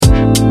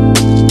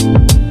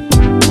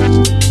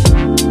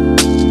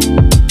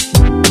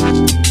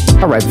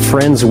right,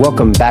 friends,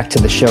 welcome back to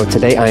the show.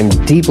 Today, I'm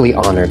deeply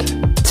honored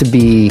to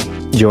be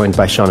joined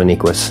by Shauna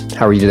Niequist.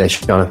 How are you today,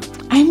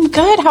 Shauna? I'm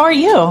good. How are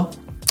you?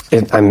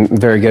 I'm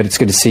very good. It's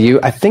good to see you.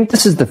 I think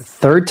this is the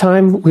third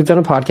time we've done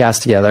a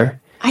podcast together.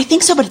 I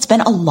think so, but it's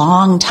been a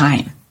long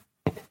time.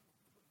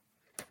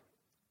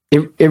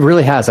 It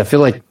really has. I feel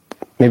like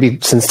maybe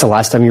since the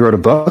last time you wrote a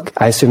book,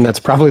 I assume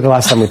that's probably the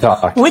last time we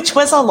talked. Which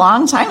was a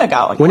long time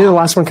ago. When did the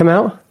last one come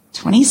out?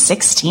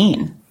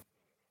 2016.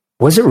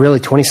 Was it really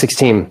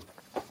 2016?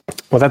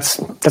 Well, that's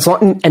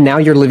long. And now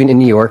you're living in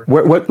New York.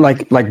 What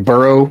like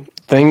borough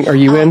thing are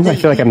you in? I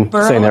feel like I'm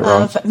saying that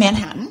wrong. Of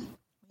Manhattan.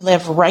 We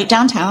live right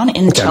downtown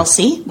in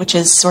Chelsea, which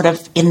is sort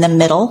of in the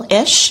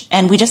middle-ish,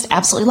 and we just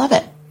absolutely love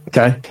it.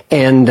 Okay.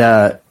 And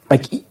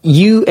like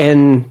you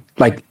and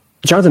like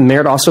Jonathan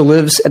Merritt also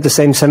lives at the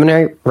same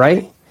seminary,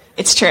 right?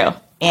 It's true.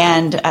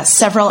 And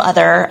several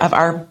other of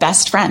our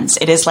best friends.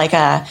 It is like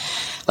a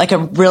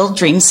real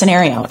dream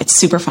scenario. It's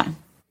super fun.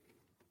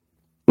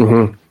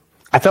 Mm-hmm.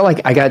 I felt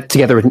like I got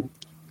together with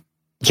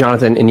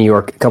Jonathan in New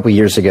York a couple of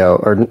years ago,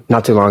 or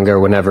not too long ago,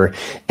 whenever,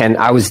 and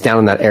I was down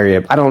in that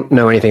area. I don't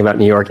know anything about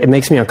New York. It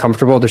makes me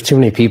uncomfortable. There's too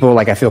many people.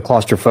 Like, I feel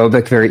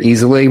claustrophobic very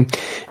easily.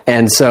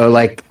 And so,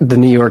 like, the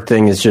New York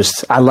thing is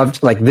just, I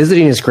love, like,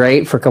 visiting is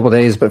great for a couple of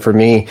days, but for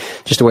me,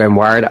 just the way I'm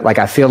wired, like,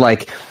 I feel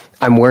like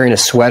I'm wearing a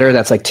sweater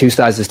that's like 2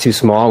 sizes too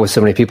small with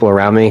so many people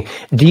around me.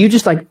 Do you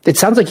just, like, it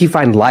sounds like you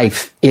find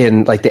life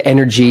in, like, the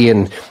energy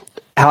and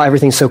how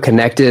everything's so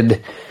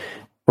connected,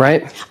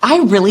 right? I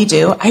really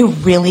do. I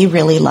really,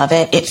 really love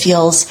it. It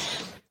feels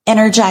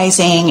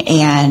energizing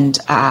and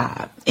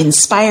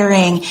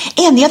inspiring.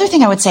 And the other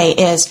thing I would say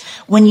is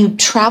when you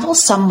travel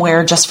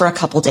somewhere just for a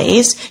couple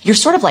days, you're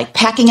sort of like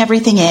packing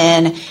everything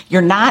in.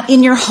 You're not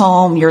in your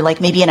home. You're like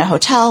maybe in a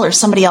hotel or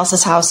somebody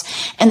else's house.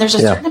 And there's a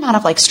certain amount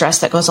of like stress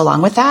that goes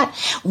along with that.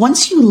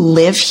 Once you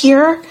live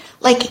here,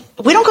 like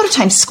we don't go to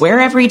Times Square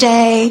every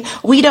day.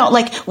 We don't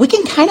like, we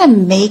can kind of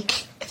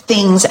make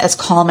things as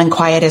calm and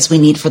quiet as we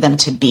need for them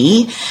to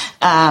be.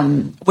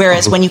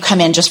 Whereas when you come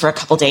in just for a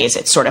couple days,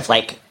 it's sort of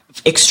like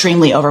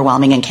extremely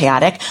overwhelming and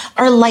chaotic.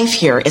 Our life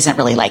here isn't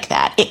really like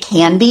that. It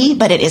can be,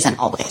 but it isn't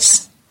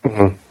always.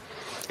 Mm-hmm.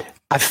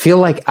 I feel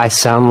like I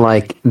sound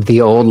like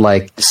the old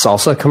like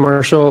salsa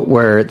commercial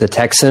where the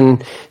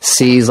Texan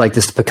sees like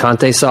this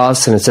picante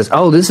sauce and it says,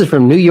 "Oh, this is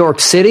from New York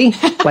City."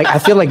 Like, I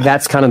feel like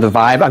that's kind of the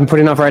vibe I'm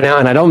putting off right now.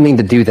 And I don't mean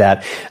to do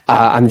that.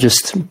 I'm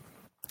just...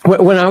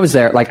 When I was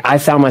there, like I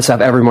found myself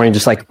every morning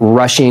just like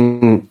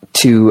rushing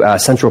to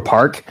Central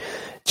Park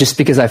just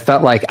because I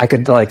felt like I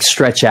could like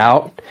stretch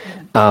out.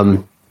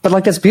 But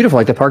like, that's beautiful.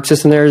 Like the park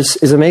system there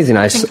is amazing.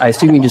 I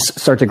assume you just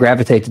start to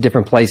gravitate to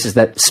different places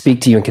that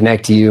speak to you and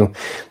connect to you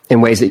in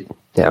ways that,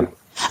 yeah.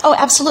 Oh,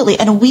 absolutely.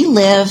 And we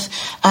live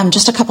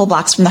just a couple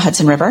blocks from the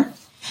Hudson River.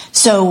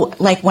 So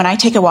like when I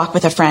take a walk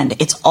with a friend,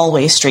 it's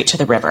always straight to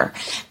the river.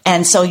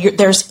 And so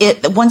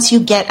once you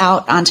get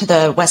out onto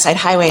the West Side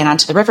Highway and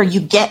onto the river,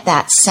 you get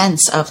that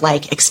sense of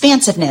like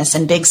expansiveness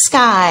and big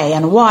sky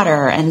and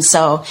water. And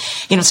so,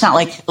 you know, it's not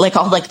like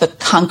all like the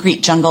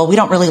concrete jungle. We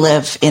don't really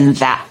live in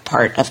that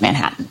part of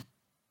Manhattan.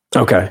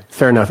 Okay,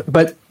 fair enough.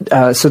 But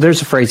so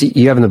there's a phrase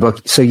you have in the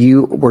book. So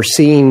you were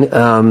seeing...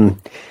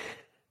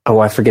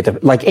 I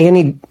forget like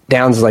Annie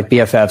Downs is like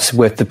BFFs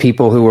with the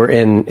people who were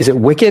in, is it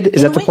Wicked?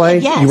 Is that the play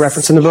you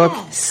reference in the book?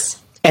 Yes.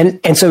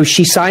 And so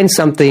she signed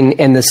something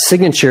and the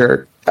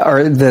signature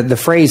or the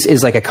phrase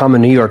is like a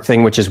common New York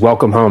thing, which is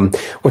welcome home,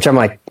 which I'm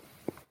like,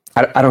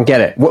 I don't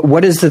get it.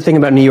 What is the thing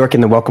about New York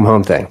and the welcome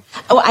home thing?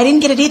 Oh, I didn't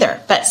get it either.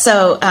 But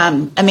so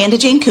Amanda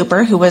Jane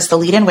Cooper, who was the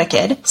lead in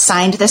Wicked,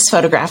 signed this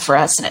photograph for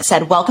us and it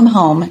said, "Welcome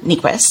home,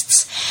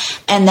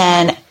 Niequists." And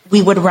then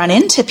we would run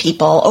into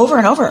people over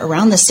and over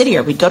around the city,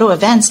 or we'd go to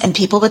events and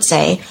people would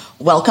say,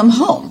 "Welcome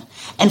home."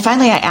 And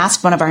finally, I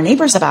asked one of our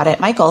neighbors about it,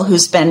 Michael,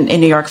 who's been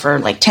in New York for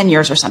like 10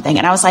 years or something.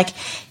 And I was like,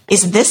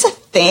 "Is this a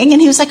thing?"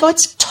 And he was like, "Oh,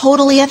 it's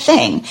totally a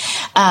thing."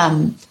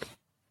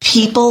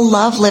 People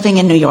love living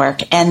in New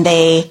York and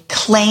they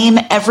claim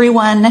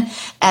everyone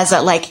as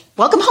a like,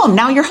 "Welcome home.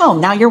 Now you're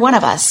home. Now you're one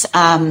of us."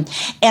 And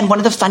one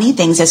of the funny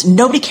things is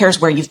nobody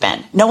cares where you've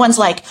been. No one's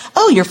like,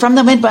 "Oh, you're from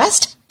the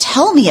Midwest?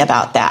 Tell me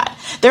about that."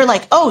 They're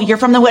like, "Oh, you're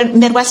from the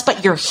Midwest,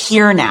 but you're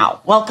here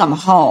now. Welcome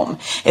home."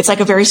 It's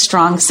like a very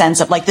strong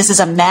sense of like, this is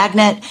a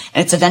magnet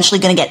and it's eventually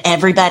going to get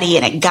everybody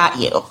and it got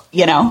you,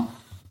 you know?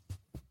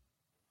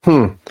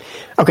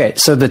 Okay.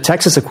 So the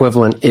Texas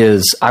equivalent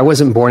is I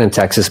wasn't born in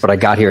Texas, but I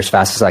got here as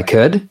fast as I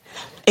could.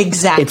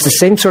 Exactly. It's the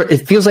same sort.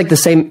 It feels like the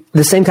same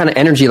kind of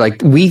energy.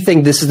 Like we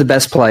think this is the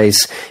best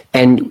place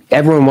and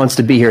everyone wants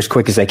to be here as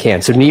quick as they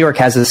can. So New York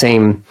has the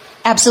same.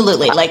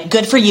 Absolutely. Like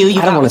good for you.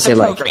 You I don't want to say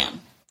program.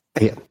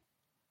 Yeah.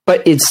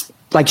 But it's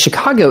like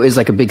Chicago is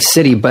like a big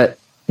city, but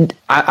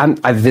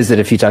I've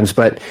visited a few times,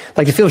 but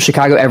like the feel of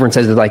Chicago, everyone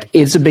says that like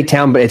it's a big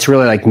town, but it's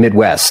really like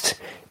Midwest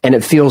and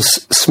it feels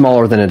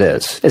smaller than it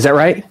is. Is that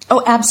right?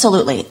 Oh,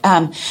 absolutely.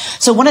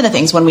 So one of the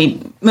things when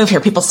we move here,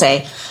 people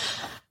say,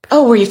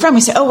 oh, where are you from?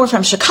 We say, oh, we're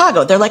from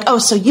Chicago. They're like, oh,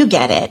 so you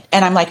get it.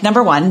 And I'm like,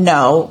 number one,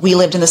 no, we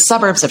lived in the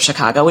suburbs of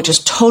Chicago, which is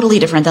totally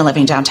different than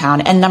living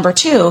downtown. And number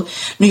two,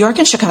 New York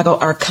and Chicago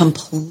are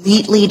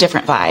completely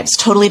different vibes,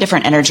 totally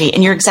different energy.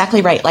 And you're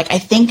exactly right. Like, I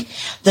think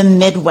the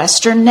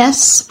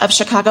Midwesternness of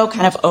Chicago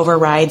kind of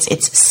overrides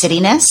its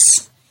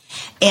cityness.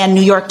 And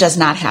New York does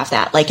not have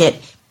that. Like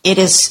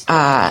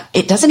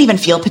it doesn't even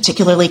feel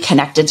particularly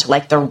connected to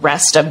like the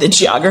rest of the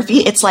geography.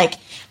 It's like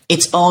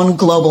its own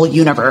global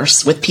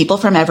universe with people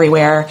from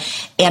everywhere.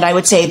 And I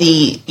would say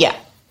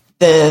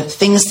the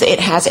things that it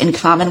has in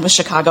common with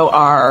Chicago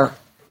are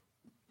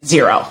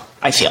zero,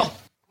 I feel.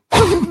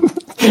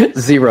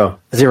 Zero.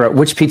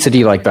 Which pizza do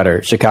you like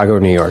better, Chicago or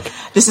New York?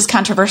 This is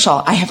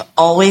controversial. I have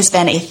always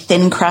been a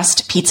thin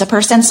crust pizza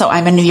person, so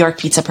I'm a New York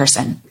pizza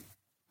person.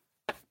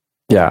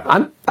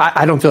 Yeah,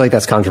 I don't feel like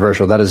that's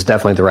controversial. That is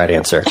definitely the right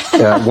answer.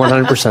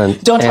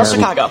 100%. Don't tell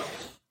Chicago.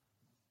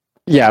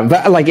 Yeah,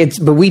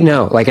 but we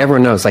know, like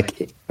everyone knows,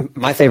 like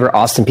my favorite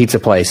Austin pizza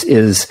place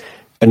is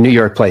a New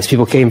York place.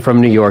 People came from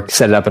New York,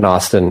 set it up in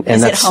Austin.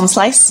 And is it Home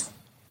Slice?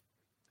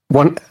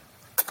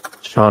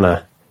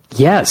 Shauna,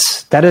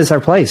 yes, that is our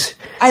place.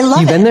 I love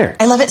it. You've been there.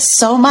 I love it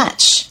so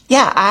much.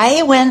 Yeah,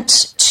 I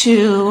went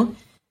to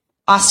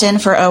Austin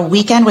for a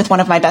weekend with one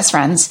of my best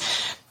friends.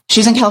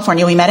 She's in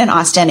California. We met in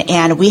Austin,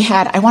 and we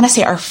had, I want to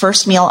say, our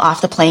first meal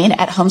off the plane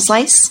at Home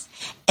Slice.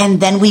 And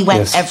then we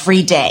went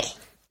every day.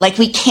 Like,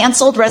 we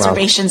canceled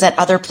reservations at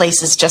other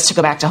places just to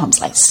go back to Home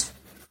Slice.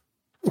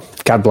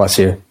 God bless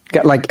you.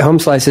 Like, Home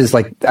Slice is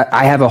like,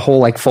 I have a whole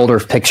like folder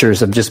of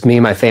pictures of just me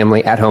and my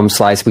family at Home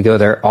Slice. We go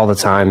there all the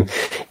time.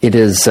 It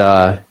is,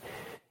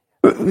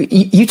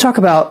 you talk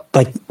about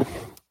like,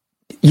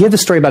 you have a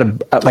story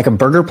about a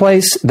burger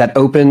place that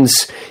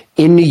opens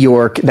in New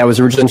York that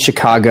was originally in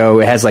Chicago.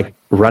 It has like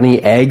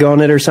runny egg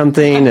on it or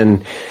something.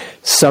 And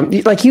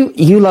like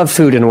you love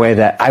food in a way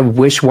that I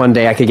wish one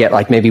day I could get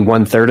like maybe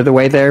 1/3 of the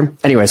way there.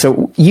 Anyway,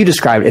 so you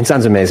described it. It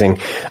sounds amazing.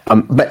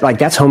 But like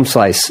that's Home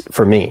Slice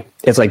for me.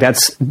 It's like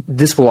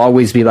this will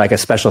always be like a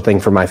special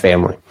thing for my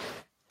family.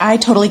 I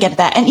totally get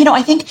that. And,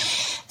 I think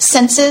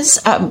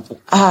senses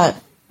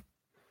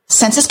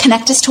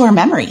connect us to our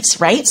memories,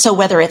 right? So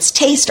whether it's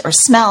taste or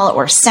smell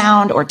or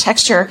sound or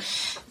texture,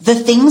 the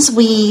things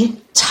we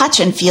touch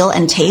and feel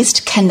and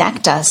taste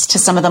connect us to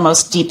some of the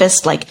most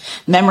deepest like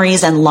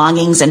memories and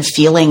longings and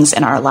feelings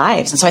in our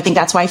lives. And so I think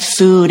that's why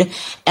food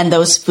and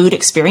those food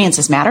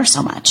experiences matter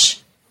so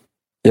much.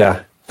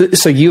 Yeah.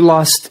 So you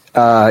lost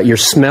your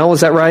smell,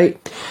 is that right?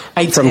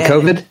 From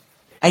COVID?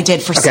 I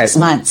did for 6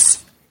 months.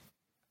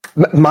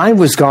 Mine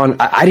was gone.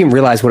 I didn't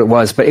realize what it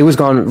was, but it was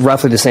gone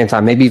roughly the same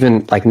time, maybe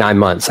even like 9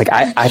 months. Like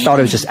I thought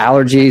it was just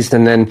allergies.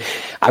 And then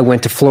I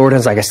went to Florida. I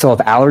was like, I still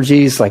have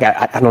allergies. Like,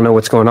 I don't know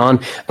what's going on.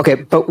 Okay.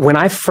 But when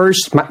I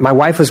first, my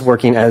wife was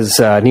working as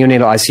a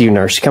neonatal ICU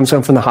nurse. She comes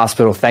home from the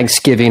hospital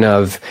Thanksgiving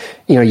of,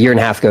 a year and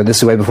a half ago. This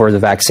is way before the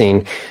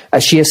vaccine.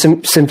 She has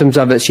some symptoms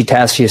of it. She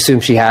tests. She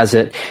assumes she has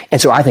it. And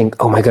so I think,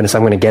 oh my goodness,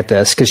 I'm going to get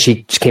this because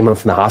she came home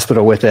from the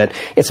hospital with it.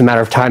 It's a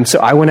matter of time.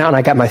 So I went out and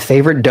I got my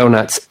favorite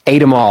donuts, ate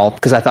them all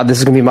because I thought this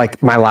is going to be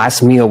like my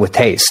last meal with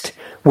taste.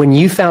 When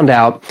you found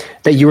out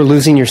that you were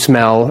losing your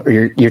smell or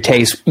your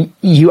taste,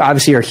 you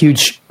obviously are a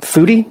huge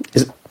foodie.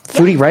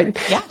 Foodie, right?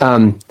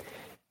 Yeah.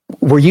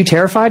 Were you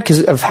terrified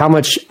because of how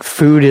much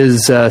food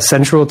is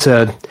central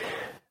to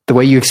the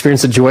way you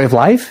experience the joy of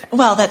life?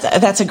 Well,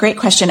 that's a great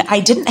question.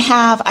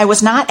 I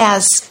was not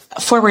as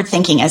forward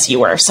thinking as you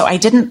were. So I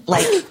didn't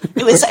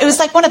it was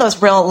like one of those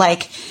real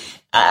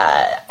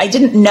I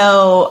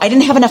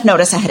didn't have enough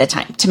notice ahead of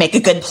time to make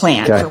a good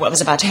plan for what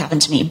was about to happen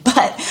to me.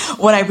 But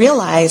what I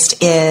realized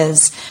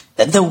is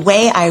that the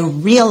way I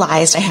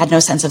realized I had no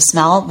sense of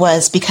smell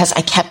was because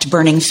I kept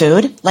burning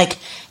food. Like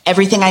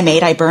everything I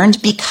made, I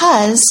burned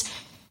because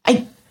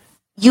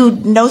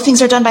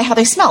things are done by how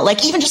they smell.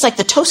 Like even just like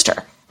the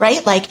toaster,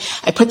 right? Like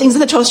I put things in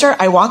the toaster,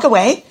 I walk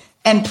away,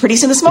 and pretty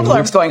soon the smoke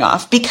alarm's going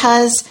off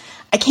because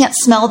I can't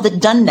smell the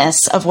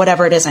doneness of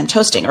whatever it is I'm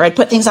toasting. Or I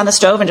put things on the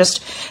stove and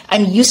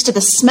I'm used to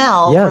the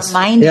smell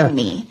reminding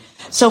me.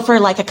 So for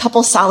like a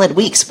couple solid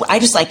weeks, I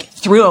just like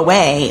threw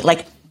away,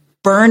 like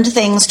burned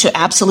things to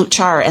absolute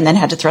char and then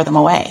had to throw them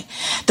away.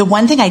 The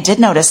one thing I did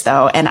notice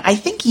though, and I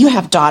think you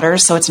have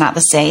daughters, so it's not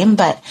the same,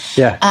 but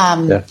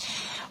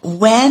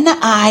when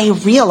I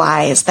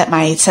realized that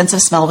my sense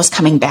of smell was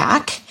coming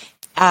back,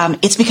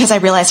 it's because I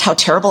realized how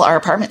terrible our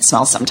apartment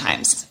smells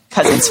sometimes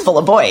because it's full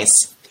of boys.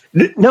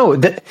 No,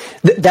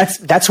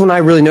 that's when I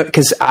really know,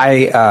 because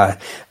I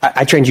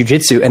train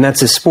jujitsu, and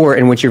that's a sport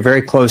in which you're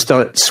very close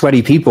to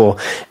sweaty people.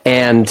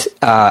 And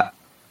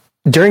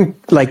during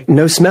like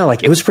no smell,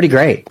 like it was pretty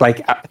great.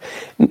 Like,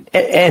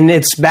 and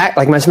it's back.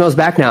 Like my smell's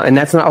back now, and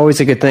that's not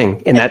always a good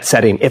thing in that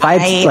setting. If I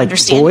had like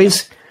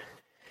boys,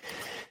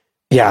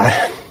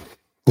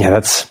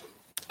 that's.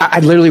 I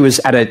literally was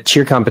at a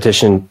cheer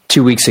competition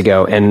 2 weeks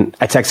ago, and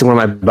I texted one of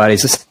my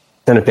buddies,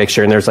 sent a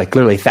picture, and there's like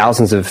literally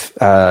thousands of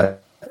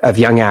of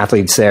young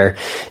athletes there.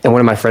 And one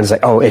of my friends was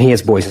like, oh, and he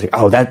has boys. He's like,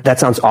 oh, that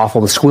sounds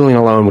awful. The squealing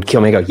alone would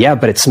kill me. I go, yeah,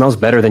 but it smells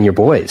better than your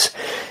boys.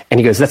 And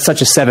he goes, that's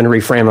such a 7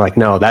 reframe. I'm like,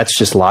 no, that's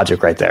just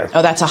logic right there.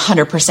 Oh, that's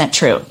 100%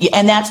 true.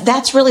 And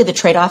that's really the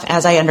trade-off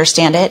as I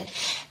understand it.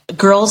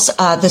 Girls,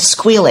 the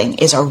squealing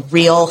is a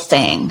real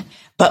thing,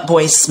 but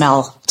boys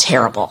smell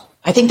terrible.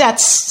 I think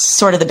that's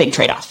sort of the big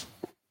trade-off.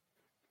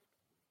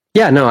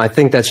 Yeah, no, I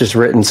think that's just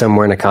written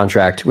somewhere in a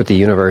contract with the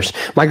universe.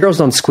 My girls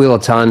don't squeal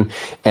a ton,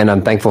 and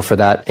I'm thankful for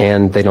that,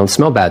 and they don't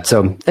smell bad.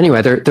 So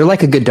anyway, they're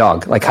like a good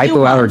dog, like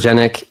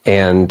hypoallergenic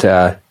and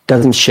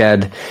doesn't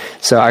shed.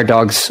 So our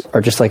dogs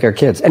are just like our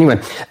kids.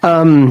 Anyway,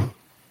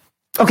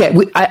 okay,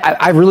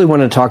 I really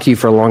wanted to talk to you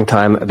for a long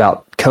time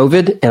about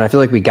COVID, and I feel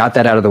like we got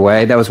that out of the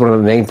way. That was one of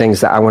the main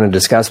things that I wanted to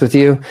discuss with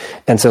you.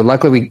 And so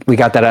luckily we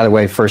got that out of the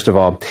way, first of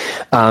all.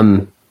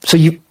 So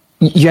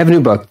you have a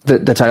new book.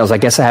 The title's I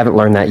Guess I Haven't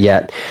Learned That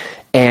Yet.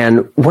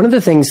 And one of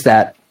the things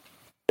that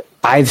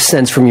I've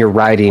sensed from your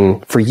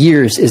writing for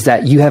years is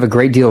that you have a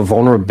great deal of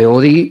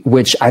vulnerability,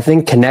 which I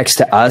think connects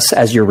to us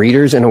as your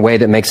readers in a way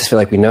that makes us feel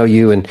like we know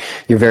you, and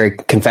you're very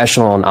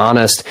confessional and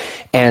honest.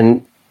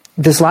 And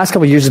this last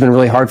couple of years has been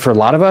really hard for a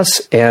lot of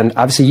us. And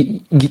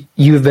obviously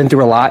you have been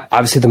through a lot.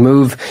 Obviously the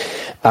move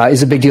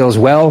is a big deal as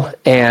well.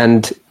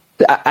 And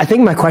I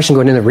think my question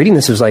going into reading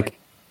this was like,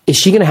 is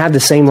she going to have the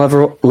same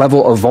level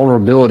of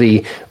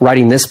vulnerability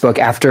writing this book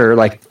after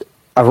like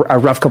a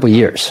rough couple of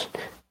years?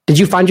 Did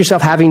you find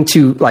yourself having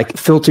to like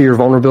filter your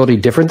vulnerability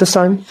different this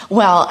time?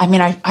 Well, I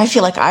mean, I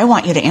feel like I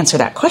want you to answer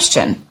that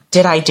question.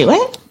 Did I do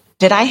it?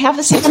 Did I have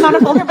the same amount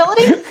of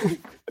vulnerability?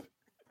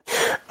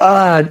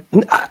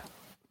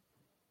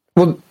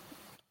 Well,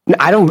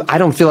 I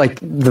don't feel like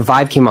the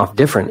vibe came off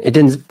different. It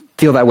didn't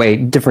feel that way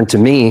different to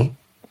me.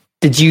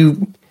 Did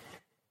you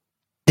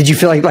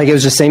feel like it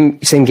was the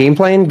same game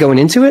plan going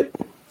into it?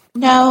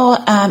 No,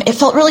 it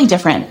felt really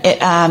different.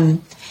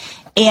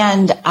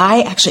 And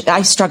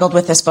I struggled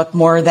with this book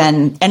more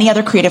than any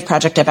other creative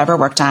project I've ever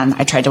worked on.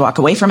 I tried to walk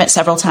away from it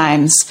several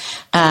times.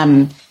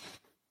 I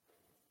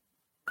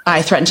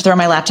threatened to throw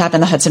my laptop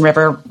in the Hudson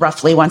River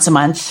roughly once a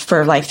month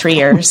for like 3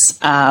 years.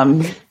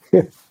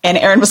 And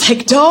Aaron was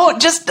like,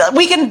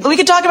 we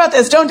can talk about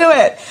this. Don't do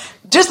it.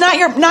 Just not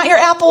your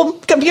Apple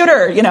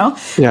computer, you know?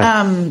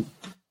 Yeah.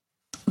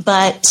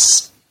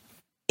 But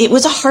it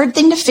was a hard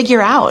thing to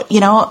figure out. You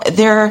know,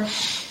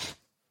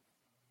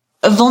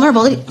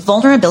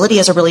 vulnerability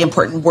is a really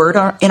important word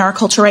in our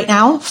culture right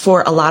now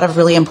for a lot of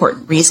really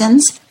important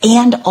reasons.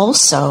 And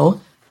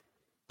also,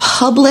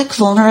 public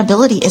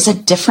vulnerability is a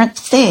different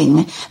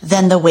thing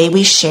than the way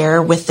we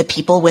share with the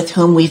people with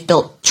whom we've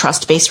built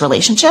trust-based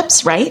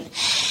relationships, right?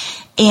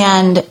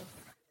 And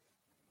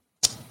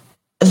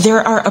there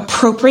are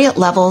appropriate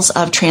levels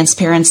of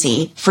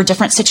transparency for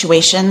different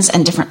situations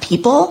and different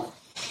people.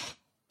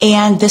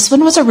 And this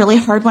one was a really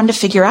hard one to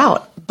figure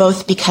out,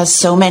 both because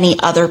so many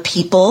other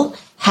people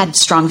had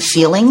strong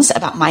feelings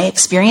about my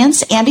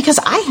experience and because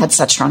I had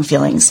such strong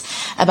feelings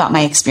about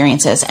my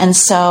experiences. And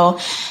so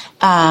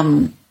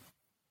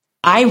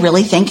I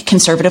really think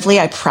conservatively,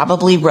 I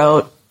probably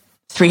wrote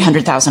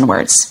 300,000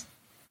 words.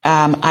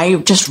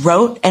 I just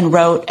wrote and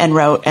wrote and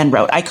wrote and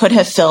wrote. I could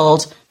have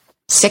filled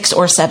 6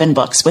 or 7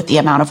 books with the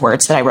amount of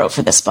words that I wrote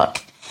for this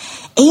book.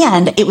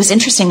 And it was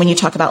interesting when you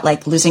talk about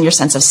like losing your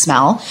sense of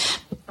smell.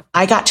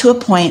 I got to a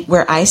point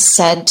where I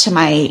said to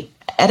my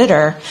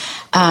editor,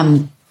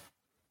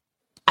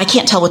 I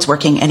can't tell what's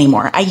working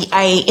anymore.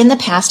 I in the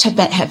past have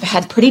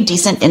had pretty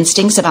decent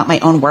instincts about my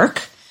own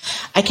work.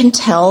 I can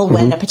tell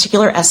when a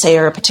particular essay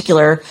or a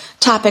particular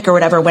topic or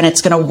whatever, when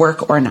it's going to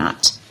work or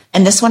not.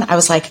 And this one, I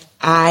was like,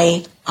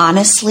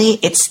 honestly,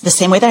 it's the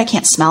same way that I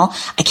can't smell.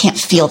 I can't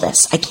feel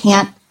this. I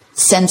can't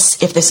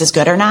sense if this is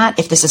good or not,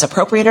 if this is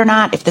appropriate or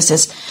not, if this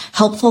is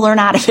helpful or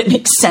not, if it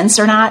makes sense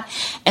or not.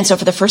 And so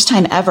for the first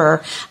time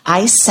ever,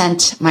 I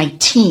sent my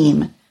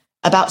team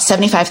about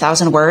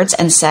 75,000 words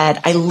and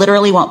said, I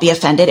literally won't be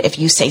offended if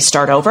you say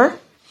start over.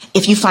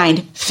 If you find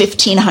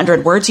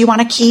 1,500 words you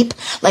want to keep,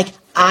 like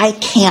I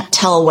can't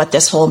tell what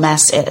this whole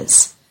mess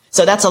is.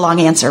 So that's a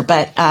long answer,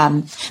 but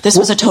this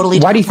was a totally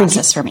different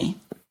process for me.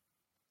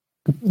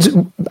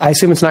 I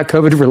assume it's not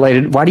COVID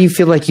related. Why do you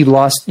feel like you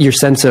lost your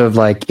sense of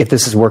like if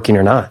this is working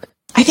or not?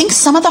 I think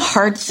some of the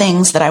hard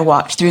things that I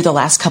walked through the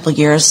last couple of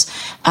years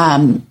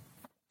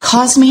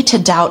caused me to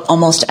doubt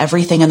almost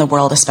everything in the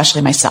world,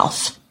 especially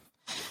myself.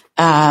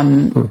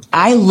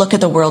 I look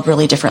at the world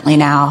really differently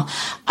now.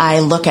 I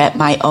look at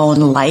my own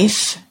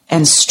life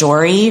and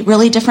story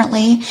really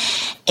differently.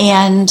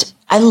 And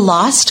I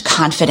lost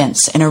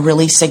confidence in a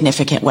really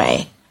significant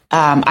way.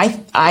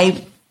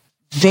 I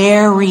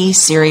very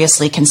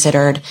seriously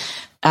considered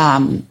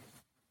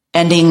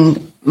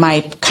ending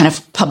my kind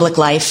of public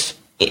life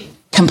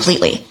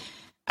completely.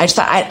 I just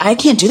thought, I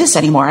can't do this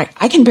anymore.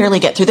 I can barely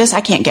get through this. I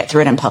can't get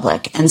through it in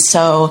public. And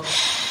so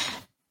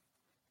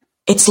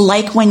it's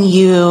like when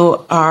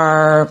you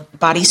are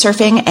body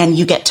surfing and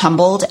you get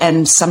tumbled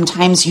and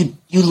sometimes you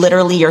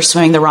literally are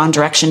swimming the wrong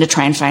direction to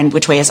try and find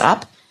which way is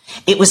up.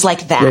 It was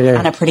like that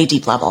on a pretty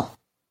deep level.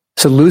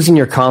 So losing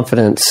your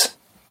confidence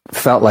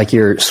felt like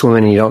you're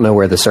swimming and you don't know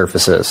where the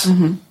surface is.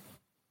 Mm-hmm.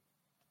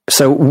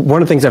 So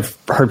one of the things I've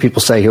heard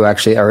people say who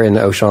actually are in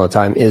the ocean all the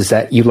time is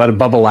that you let a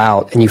bubble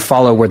out and you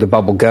follow where the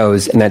bubble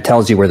goes, and that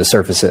tells you where the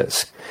surface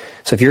is.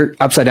 So if you're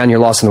upside down, you're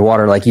lost in the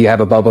water, like you have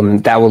a bubble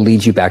and that will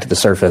lead you back to the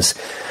surface.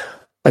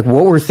 Like,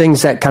 what were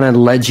things that kind of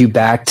led you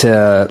back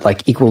to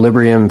like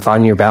equilibrium,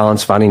 finding your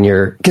balance, finding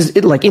your, because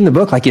like in the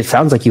book, like it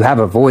sounds like you have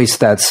a voice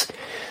that's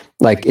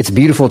like, it's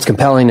beautiful, it's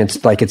compelling,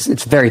 it's like,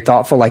 it's very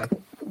thoughtful. Like,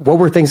 what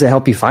were things that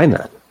helped you find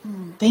that?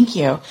 Thank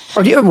you.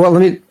 Or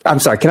I'm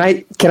sorry. Can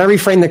I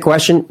reframe the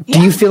question? Yeah.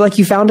 Do you feel like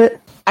you found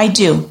it? I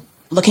do.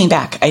 Looking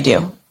back, I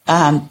do.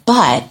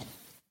 But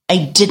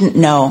I didn't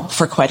know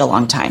for quite a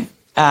long time.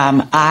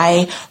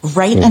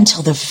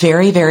 Until the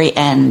very, very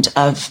end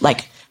of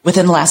like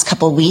within the last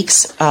couple of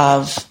weeks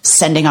of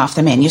sending off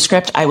the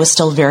manuscript, I was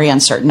still very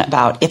uncertain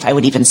about if I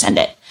would even send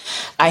it.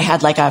 I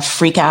had like a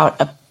freak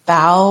out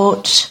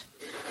about,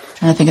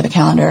 trying to think of the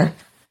calendar,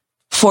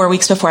 4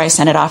 weeks before I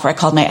sent it off, where I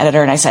called my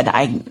editor and I said,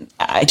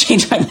 I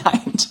changed my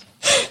mind.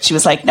 She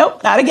was like,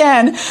 nope, not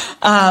again.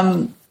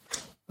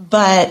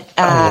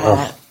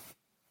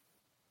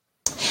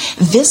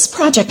 This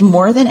project,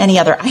 more than any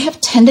other, I have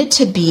tended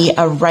to be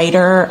a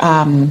writer.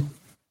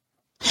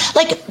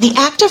 Like the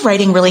act of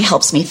writing really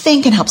helps me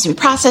think and helps me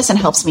process and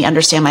helps me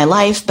understand my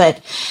life.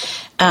 But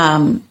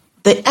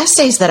the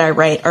essays that I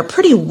write are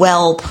pretty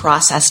well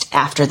processed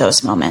after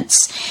those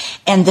moments.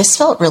 And this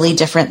felt really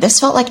different. This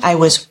felt like I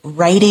was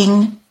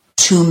writing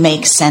to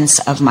make sense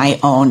of my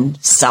own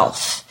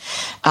self,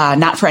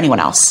 not for anyone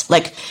else.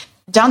 Like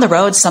down the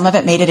road, some of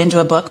it made it into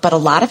a book, but a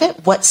lot of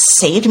it, what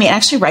saved me, I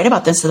actually write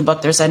about this in the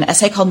book. There's an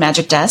essay called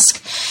Magic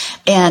Desk,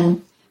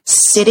 and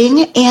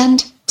sitting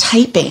and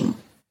typing,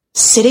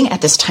 sitting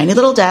at this tiny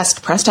little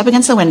desk pressed up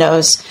against the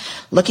windows,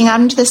 looking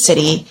out into the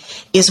city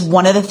is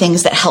one of the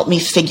things that helped me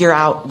figure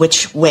out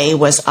which way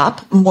was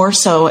up more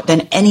so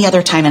than any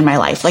other time in my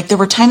life. Like there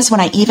were times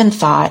when I even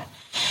thought,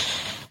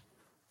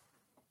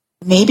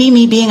 maybe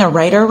me being a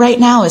writer right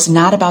now is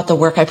not about the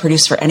work I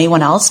produce for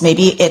anyone else.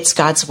 Maybe it's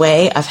God's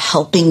way of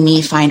helping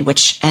me find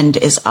which end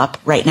is up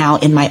right now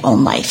in my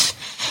own life.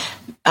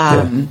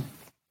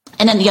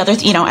 And then the other,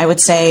 I would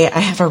say I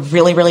have a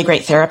really, really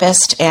great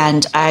therapist,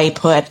 and I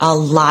put a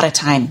lot of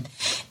time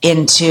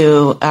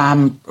into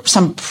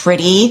some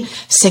pretty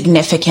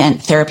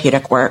significant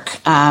therapeutic work.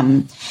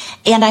 And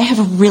I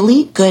have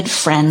really good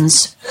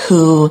friends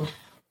who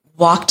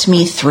walked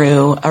me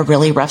through a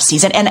really rough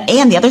season.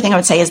 And the other thing I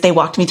would say is they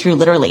walked me through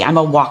literally. I'm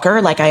a walker.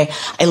 Like I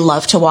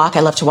love to walk. I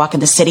love to walk in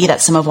the city.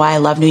 That's some of why I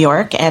love New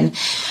York. And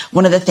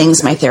one of the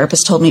things my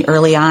therapist told me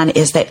early on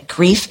is that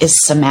grief is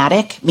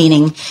somatic,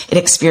 meaning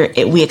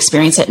we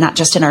experience it not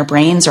just in our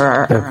brains or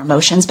our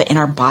emotions, but in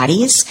our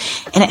bodies.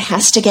 And it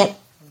has to get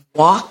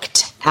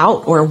walked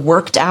out or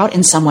worked out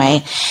in some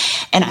way.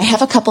 And I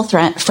have a couple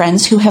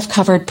friends who have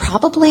covered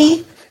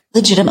probably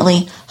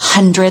legitimately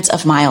hundreds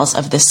of miles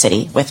of this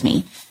city with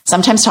me.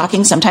 Sometimes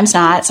talking, sometimes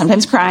not,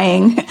 sometimes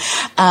crying.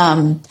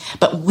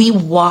 But we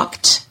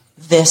walked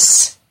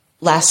this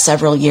last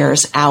several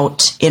years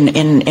out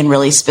in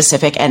really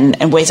specific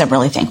and ways I'm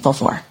really thankful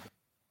for.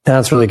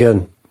 That's really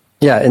good.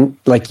 Yeah. And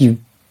like you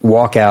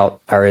walk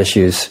out our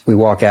issues, we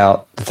walk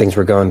out the things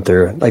we're going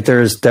through. Like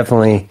there's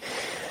definitely,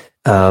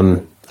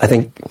 I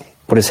think,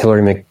 what is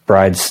Hillary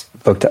McBride's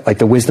book, like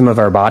The Wisdom of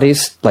Our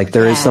Bodies? Like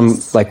there is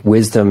some like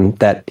wisdom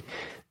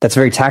that's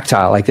very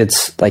tactile. Like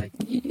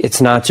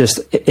it's not just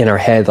in our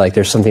head. Like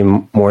there's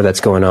something more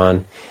that's going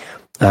on.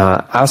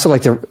 I also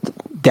like the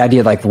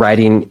idea of like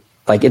writing,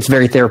 like it's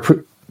very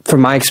from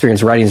my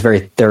experience, writing is very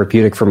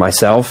therapeutic for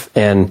myself.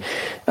 And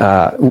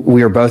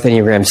we are both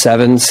Enneagram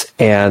 7s,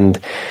 and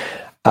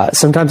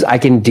sometimes I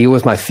can deal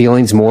with my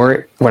feelings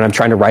more when I'm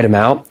trying to write them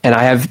out. And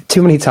I have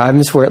too many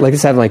times where, like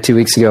this happened like 2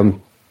 weeks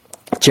ago,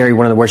 Jerry,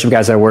 one of the worship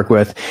guys I work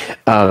with,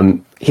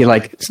 he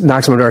like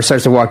knocks on my door,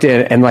 starts to walk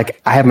in, and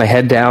like I have my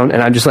head down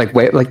and I'm just like,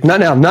 wait, like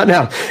not now.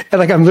 And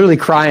like I'm literally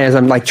crying as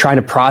I'm like trying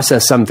to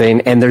process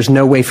something, and there's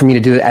no way for me to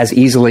do it as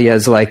easily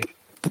as like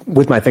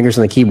with my fingers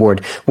on the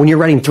keyboard. When you're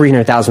writing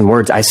 300,000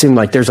 words, I assume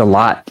like there's a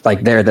lot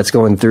like there that's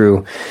going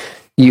through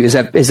you. Is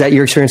that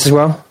your experience as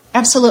well?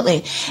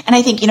 Absolutely. And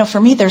I think, for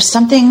me, there's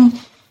something,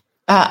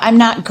 I'm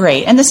not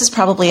great. And this is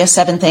probably a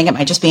 7 thing. It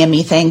might just be a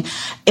me thing.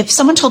 If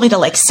someone told me to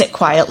like sit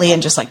quietly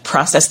and just like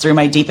process through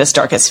my deepest,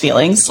 darkest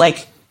feelings,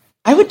 like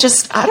I would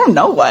just, I don't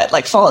know what,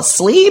 like fall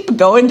asleep,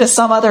 go into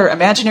some other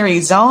imaginary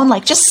zone,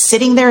 like just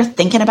sitting there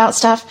thinking about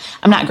stuff.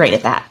 I'm not great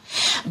at that.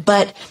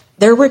 But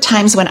there were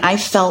times when I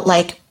felt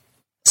like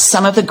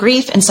some of the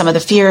grief and some of the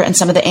fear and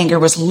some of the anger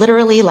was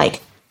literally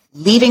like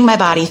leaving my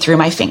body through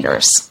my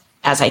fingers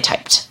as I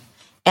typed.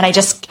 And I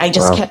just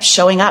wow. kept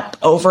showing up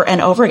over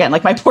and over again.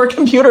 Like my poor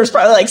computer is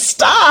probably like,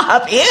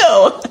 stop,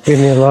 ew. Leave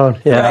me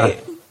alone. Yeah.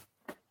 Right.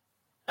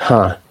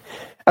 Huh.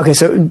 Okay.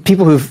 So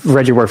people who've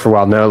read your work for a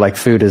while know like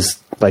food is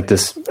like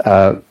this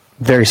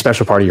very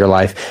special part of your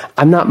life.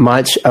 I'm not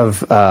much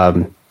of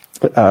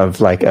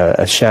like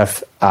a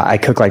chef. I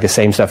cook like the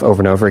same stuff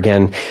over and over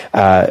again.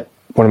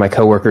 One of my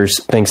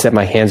coworkers thinks that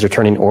my hands are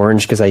turning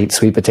orange because I eat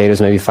sweet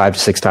potatoes maybe 5 to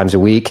 6 times a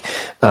week.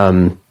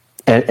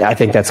 And I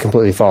think that's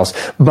completely false.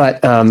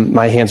 But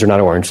my hands are not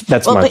orange.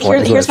 That's my point.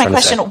 But here's my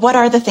question. What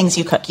are the things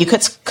you cook? You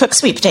cook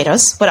sweet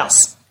potatoes. What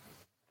else?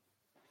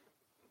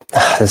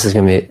 This is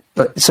going to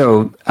be...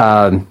 So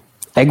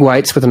egg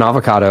whites with an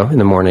avocado in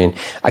the morning.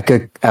 I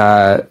cook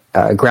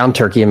ground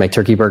turkey and make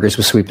turkey burgers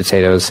with sweet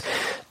potatoes.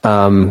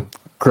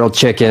 Grilled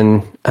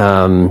chicken,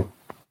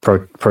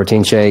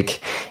 protein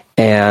shake,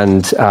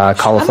 and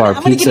cauliflower pizza.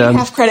 I'm going to give you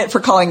half credit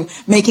for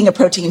making a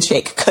protein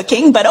shake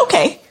cooking, but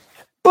okay.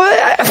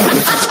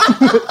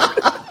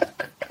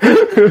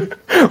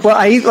 Well,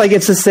 I eat like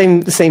it's the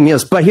same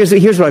meals. But here's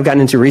what I've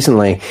gotten into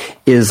recently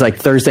is like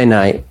Thursday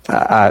night,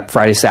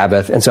 Friday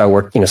Sabbath, and so I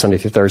work Sunday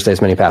through Thursday,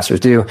 as many pastors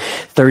do.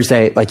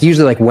 Thursday, like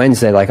usually like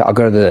Wednesday, like I'll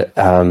go to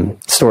the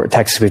store at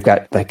Texas. We've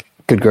got like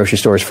good grocery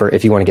stores for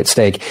if you want to get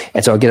steak,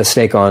 and so I'll get a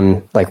steak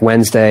on like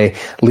Wednesday,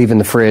 leave in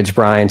the fridge,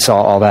 brine,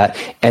 salt, all that,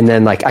 and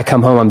then like I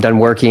come home, I'm done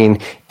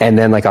working, and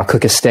then like I'll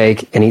cook a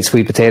steak and eat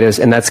sweet potatoes,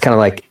 and that's kind of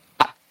like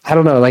I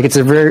don't know, like it's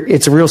a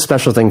real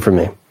special thing for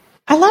me.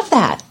 I love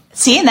that.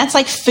 See, and that's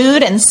like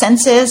food and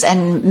senses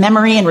and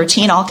memory and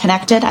routine all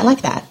connected. I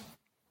like that.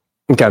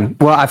 Okay.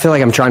 Well, I feel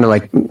like I'm trying to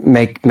like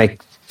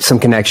make some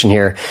connection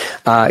here.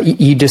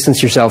 You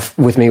distance yourself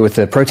with me with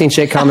the protein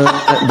shake comment,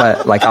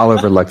 but like I'll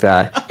overlook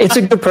that. It's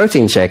a good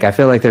protein shake. I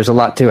feel like there's a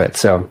lot to it.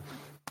 So.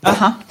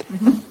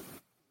 Mm-hmm.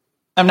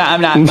 I'm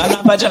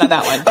not budging on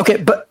that one. Okay,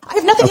 but I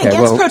have nothing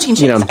against protein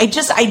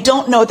shakes. I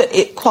don't know that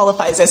it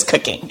qualifies as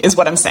cooking, is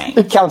what I'm saying.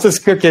 It counts as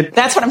cooking.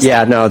 That's what I'm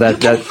saying. Yeah,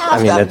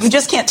 no, you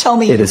just can't tell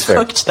me you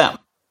cooked them.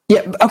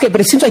 Yeah, okay,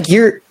 but it seems like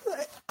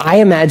I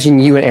imagine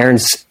you and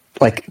Erin's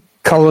like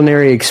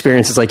culinary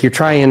experiences, like you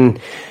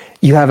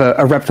have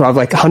a repertoire of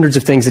like hundreds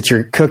of things that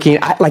you're cooking.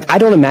 I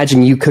don't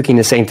imagine you cooking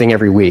the same thing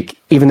every week,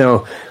 even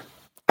though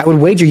I would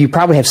wager you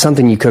probably have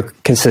something you cook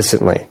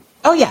consistently.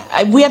 Oh,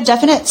 yeah. We have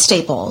definite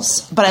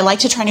staples, but I like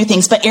to try new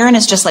things. But Erin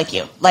is just like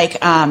you. Like,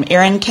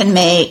 Erin can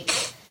make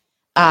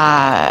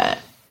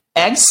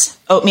eggs,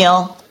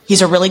 oatmeal.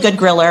 He's a really good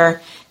griller,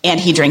 and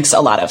he drinks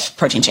a lot of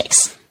protein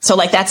shakes. So,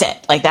 like, that's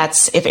it. Like,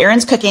 if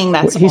Erin's cooking,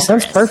 that's he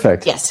sounds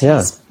perfect. Yes.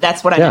 Yeah.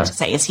 That's what I meant to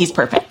say, is he's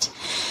perfect.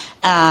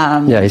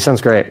 Yeah, he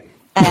sounds great.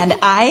 But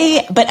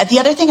the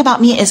other thing about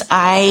me is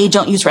I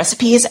don't use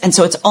recipes, and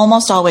so it's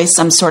almost always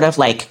some sort of,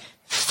 like,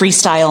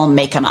 freestyle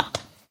make 'em up.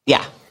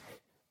 Yeah.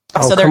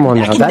 Oh, so come on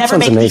now. I can never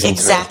make the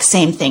exact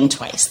same thing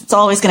twice. It's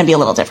always going to be a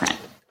little different.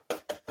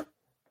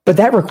 But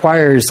that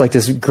requires like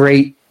this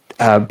great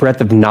breadth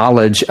of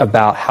knowledge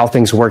about how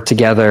things work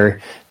together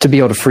to be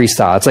able to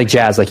freestyle. It's like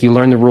jazz. Like you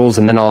learn the rules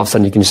and then all of a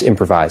sudden you can just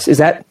improvise. Is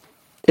that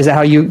is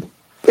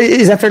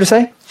that fair to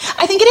say?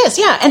 I think it is.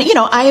 Yeah. And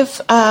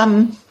I've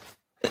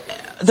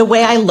the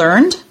way I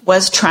learned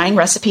was trying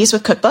recipes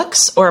with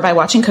cookbooks or by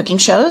watching cooking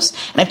shows.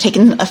 And I've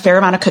taken a fair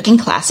amount of cooking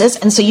classes.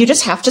 And so you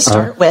just have to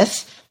start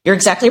with, you're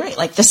exactly right.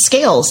 Like the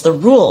scales, the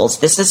rules,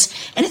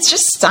 and it's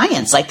just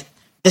science. Like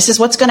this is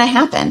what's going to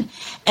happen.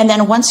 And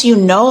then once you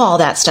know all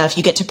that stuff,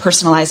 you get to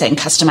personalize it and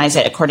customize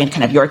it according to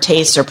kind of your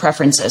tastes or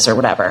preferences or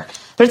whatever.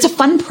 But it's a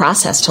fun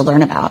process to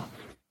learn about.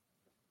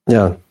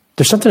 Yeah.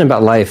 There's something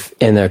about life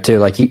in there too.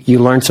 Like you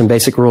learn some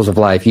basic rules of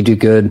life. You do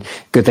good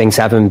things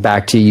happen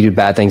back to you. You do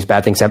bad things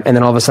happen. And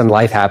then all of a sudden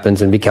life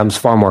happens and becomes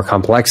far more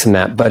complex than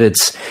that. But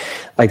it's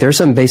like, there's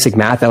some basic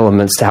math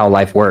elements to how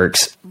life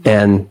works.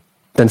 And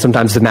then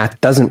sometimes the math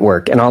doesn't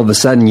work. And all of a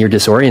sudden you're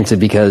disoriented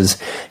because,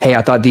 hey,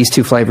 I thought these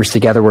two flavors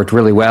together worked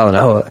really well. And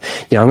I'm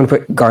going to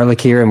put garlic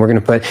here and we're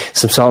going to put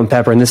some salt and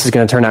pepper and this is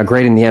going to turn out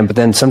great in the end. But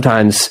then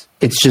sometimes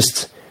it's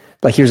just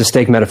like, here's a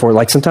steak metaphor.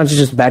 Like sometimes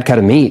it's just a bad cut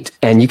of meat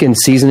and you can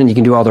season it and you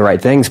can do all the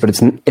right things, but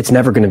it's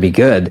never going to be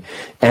good.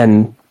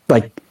 And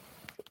like,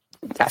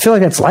 I feel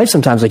like that's life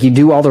sometimes. Like you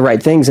do all the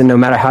right things and no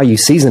matter how you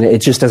season it,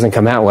 it just doesn't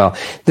come out well.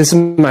 This is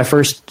my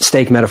first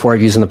steak metaphor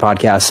I've used in the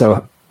podcast.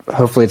 So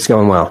hopefully it's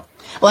going well.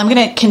 Well, I'm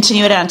going to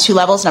continue it on two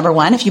levels. Number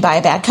one, if you buy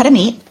a bad cut of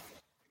meat,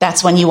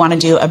 that's when you want to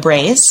do a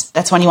braise.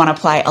 That's when you want to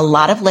apply a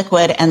lot of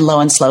liquid and low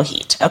and slow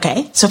heat.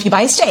 Okay. So if you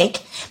buy a steak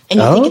and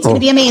you think it's going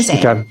to be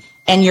amazing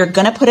and you're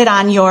going to put it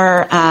on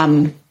your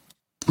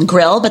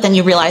grill, but then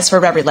you realize for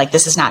whatever, like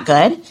this is not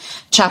good,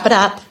 chop it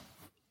up,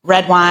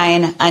 red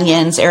wine,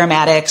 onions,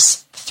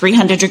 aromatics,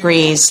 300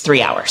 degrees,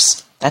 3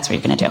 hours. That's what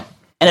you're going to do.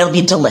 And it'll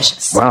be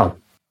delicious. Wow.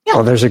 Yeah.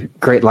 Well, there's a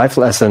great life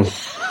lesson.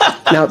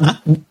 Now,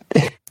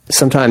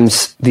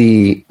 sometimes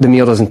the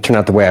meal doesn't turn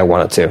out the way I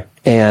want it to.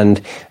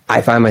 And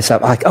I find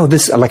myself like,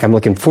 I'm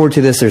looking forward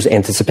to this. There's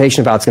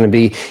anticipation of how it's going to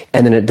be.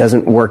 And then it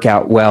doesn't work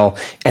out well.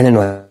 And then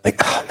like,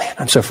 oh man,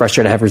 I'm so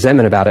frustrated. I have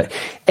resentment about it.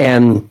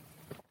 And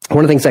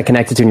one of the things I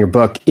connected to in your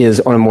book is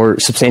on a more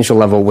substantial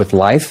level with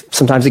life.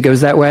 Sometimes it goes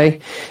that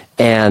way.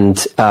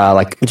 And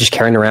like just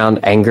carrying around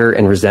anger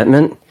and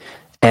resentment.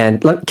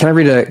 And can I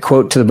read a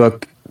quote to the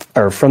book?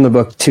 Or from the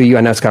book to you?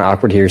 I know it's kind of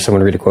awkward here, so I'm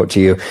going to read a quote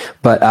to you.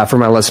 But for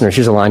my listeners,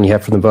 here's a line you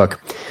have from the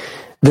book.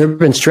 There have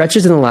been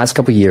stretches in the last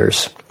couple of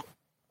years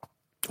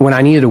when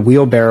I needed a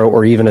wheelbarrow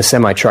or even a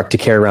semi-truck to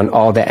carry around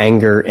all the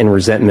anger and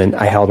resentment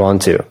I held on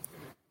to.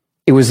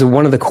 It was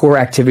one of the core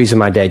activities of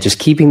my day, just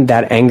keeping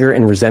that anger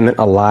and resentment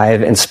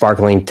alive and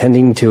sparkling,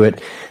 tending to it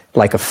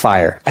like a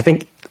fire. I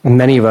think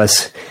many of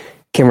us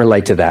can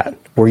relate to that,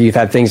 where you've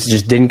had things that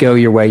just didn't go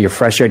your way, you're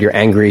frustrated, you're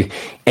angry,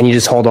 and you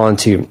just hold on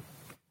to.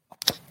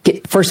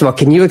 First of all,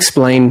 can you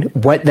explain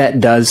what that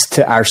does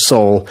to our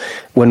soul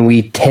when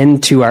we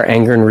tend to our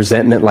anger and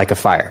resentment like a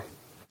fire?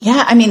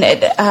 Yeah, I mean,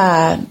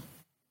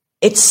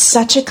 it's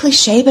such a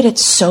cliche, but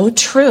it's so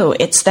true.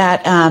 It's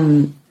that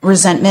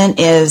resentment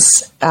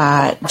is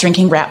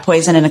drinking rat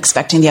poison and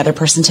expecting the other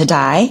person to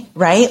die,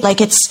 right? Like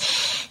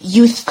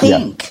you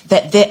think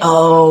that,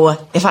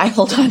 if I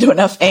hold on to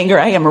enough anger,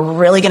 I am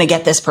really going to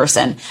get this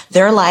person.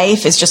 Their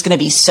life is just going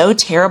to be so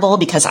terrible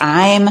because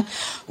I'm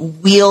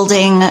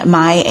wielding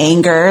my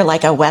anger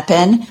like a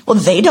weapon. Well,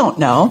 they don't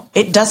know.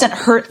 It doesn't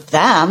hurt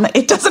them.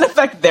 It doesn't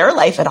affect their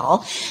life at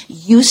all.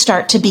 You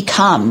start to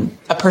become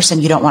a person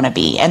you don't want to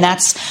be. And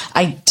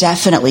I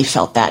definitely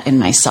felt that in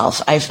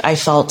myself. I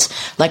felt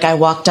like I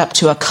walked up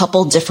to a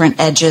couple different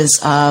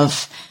edges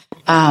of,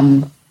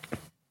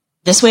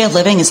 this way of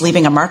living is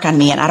leaving a mark on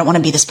me, and I don't want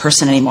to be this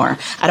person anymore.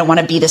 I don't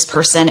want to be this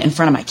person in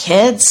front of my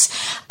kids.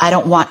 I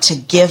don't want to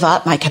give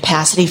up my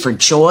capacity for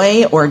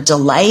joy or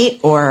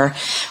delight or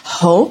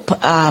hope.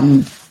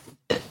 Holding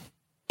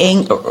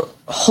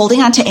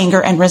on to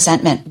anger and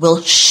resentment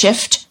will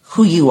shift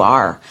who you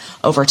are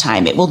over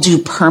time. It will do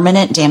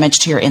permanent damage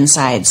to your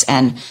insides.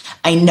 And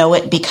I know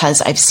it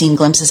because I've seen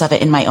glimpses of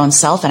it in my own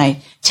self, and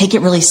I take it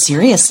really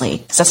seriously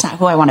because that's not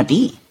who I want to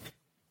be.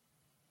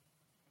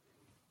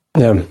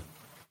 Yeah.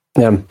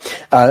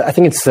 I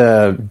think it's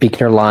the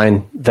Buechner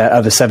line that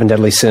of the 7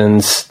 deadly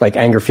sins, like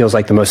anger feels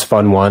like the most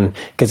fun one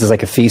because it's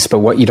like a feast. But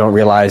what you don't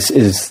realize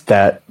is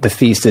that the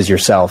feast is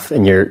yourself,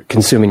 and you're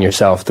consuming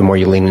yourself the more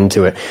you lean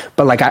into it.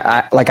 But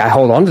I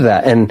hold on to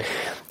that. And,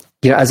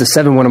 as a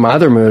 7, one of my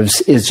other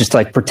moves is just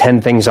like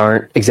pretend things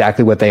aren't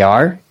exactly what they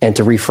are, and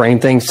to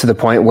reframe things to the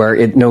point where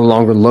it no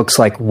longer looks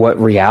like what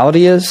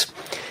reality is.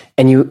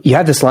 And you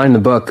have this line in the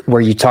book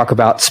where you talk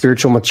about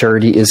spiritual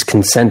maturity is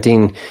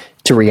consenting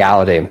to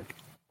reality.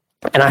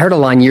 And I heard a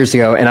line years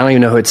ago, and I don't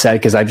even know who it said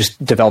because I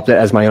just developed it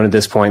as my own at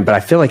this point, but I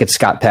feel like it's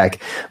Scott Peck.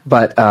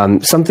 But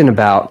something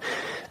about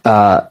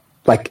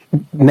like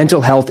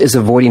mental health is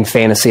avoiding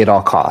fantasy at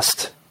all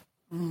costs.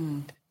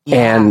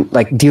 And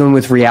like dealing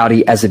with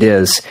reality as it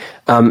is.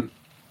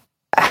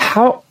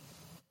 How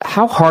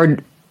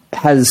hard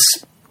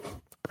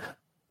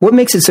what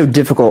makes it so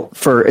difficult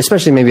for,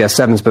 especially maybe us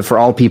 7s, but for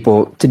all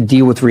people to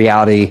deal with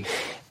reality?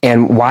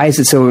 And why is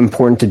it so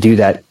important to do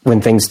that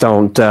when things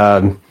don't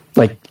turn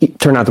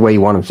out the way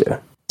you want them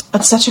to?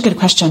 That's such a good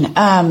question.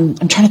 I'm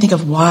trying to think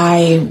of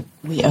why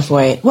we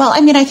avoid. Well,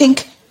 I mean, I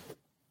think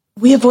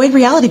we avoid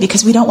reality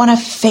because we don't want to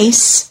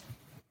face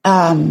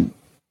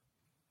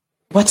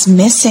what's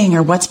missing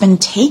or what's been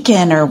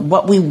taken or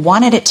what we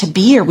wanted it to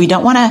be, or we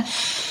don't want to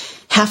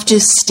have to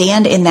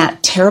stand in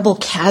that terrible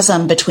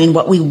chasm between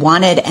what we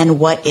wanted and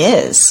what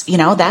is.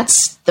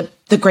 That's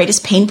the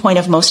greatest pain point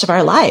of most of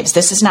our lives.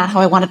 This is not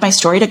how I wanted my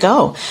story to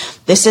go.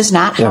 This is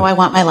not how I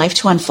want my life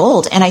to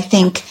unfold. And I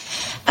think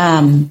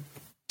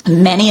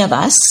many of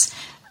us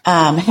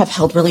have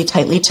held really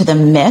tightly to the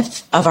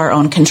myth of our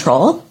own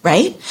control,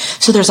 right?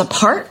 So there's a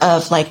part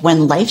of like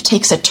when life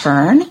takes a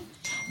turn,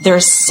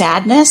 there's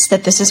sadness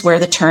that this is where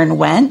the turn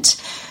went.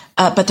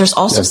 But there's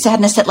also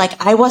sadness that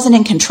like I wasn't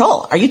in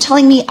control. Are you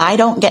telling me I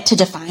don't get to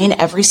define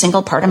every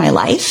single part of my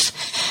life?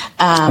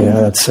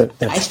 That's it.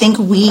 I think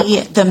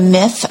the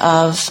myth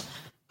of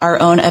our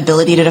own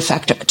ability to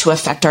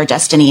affect our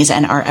destinies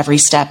and our every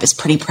step is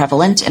pretty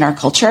prevalent in our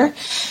culture.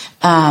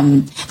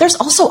 There's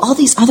also all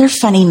these other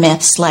funny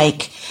myths,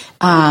 like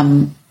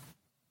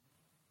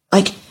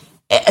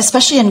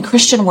especially in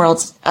Christian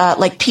worlds,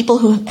 like people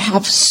who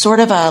have sort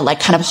of a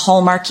like kind of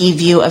hallmarky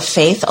view of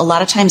faith. A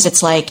lot of times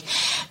it's like,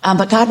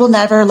 but God will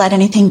never let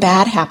anything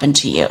bad happen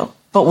to you.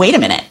 But wait a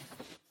minute.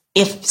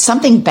 If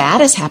something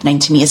bad is happening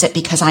to me, is it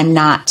because I'm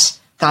not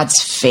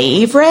God's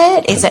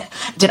favorite?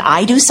 Did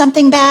I do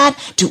something bad?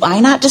 Do I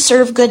not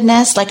deserve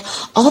goodness? Like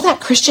all that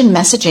Christian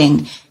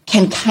messaging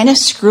can kind of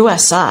screw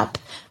us up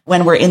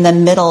when we're in the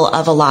middle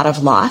of a lot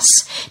of loss,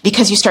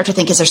 because you start to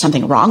think, is there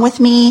something wrong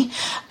with me?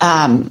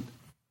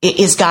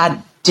 Is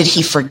God, did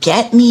he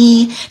forget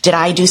me? Did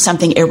I do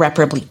something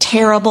irreparably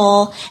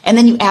terrible? And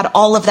then you add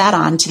all of that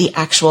on to the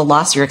actual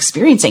loss you're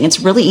experiencing. It's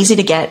really easy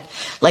to get,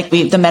 like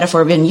the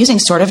metaphor we've been using,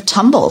 sort of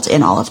tumbled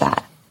in all of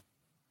that.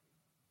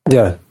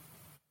 Yeah.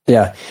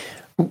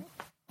 One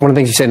of the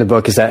things you say in the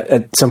book is that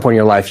at some point in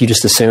your life, you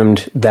just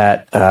assumed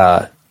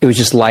that it was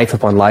just life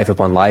upon life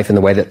upon life, and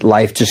the way that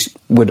life just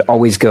would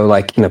always go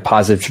like in a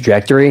positive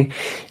trajectory.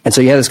 And so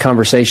you had this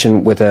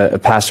conversation with a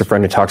pastor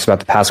friend who talks about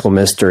the Paschal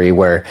mystery,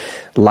 where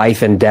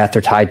life and death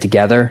are tied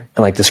together.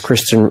 And like this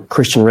Christian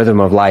rhythm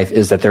of life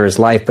is that there is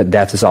life, but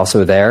death is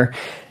also there.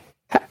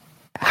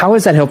 How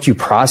has that helped you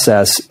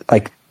process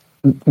like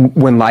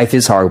when life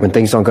is hard, when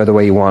things don't go the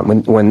way you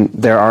want, when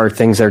there are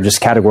things that are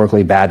just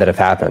categorically bad that have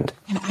happened?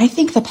 And I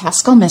think the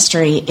Paschal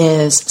mystery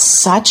is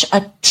such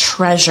a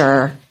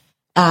treasure.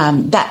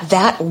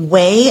 That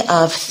way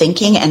of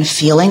thinking and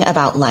feeling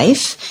about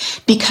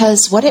life,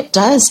 because what it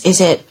does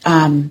is it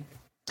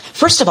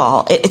First of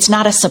all, it's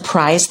not a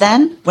surprise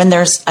then when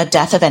there's a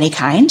death of any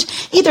kind,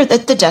 either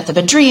the death of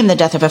a dream, the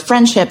death of a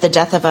friendship, the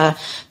death of a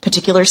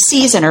particular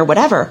season or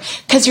whatever,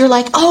 because you're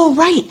like, oh,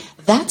 right,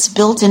 that's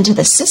built into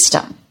the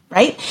system,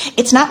 right?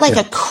 It's not like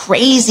a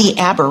crazy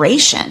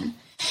aberration.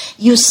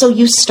 So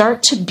you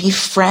start to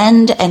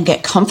befriend and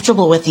get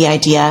comfortable with the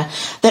idea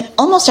that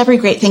almost every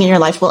great thing in your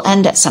life will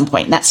end at some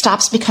point, and that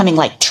stops becoming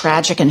like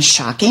tragic and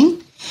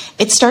shocking.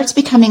 It starts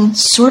becoming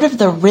sort of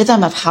the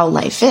rhythm of how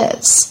life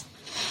is.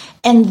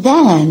 And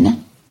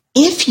then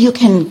if you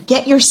can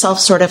get yourself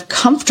sort of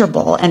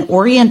comfortable and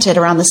oriented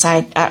around this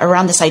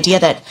idea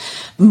that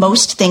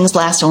most things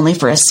last only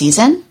for a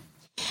season,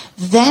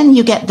 then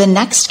you get the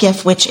next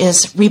gift, which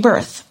is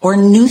rebirth or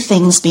new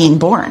things being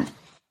born.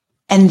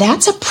 And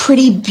that's a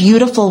pretty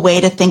beautiful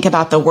way to think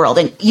about the world.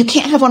 And you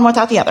can't have one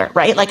without the other,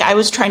 right? Like I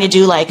was trying to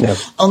do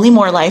only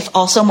more life,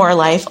 also more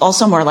life,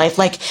 also more life.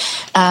 Like,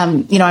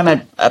 I'm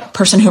a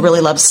person who really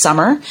loves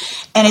summer.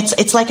 And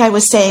it's like I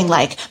was saying,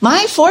 like,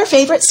 my 4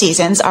 favorite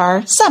seasons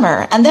are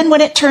summer. And then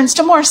when it turns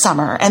to more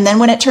summer, and then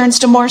when it turns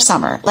to more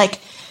summer, like,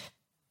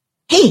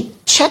 hey,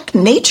 check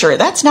nature.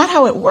 That's not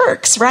how it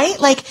works, right?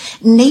 Like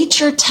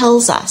nature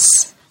tells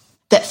us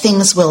that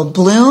things will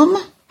bloom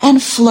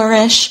and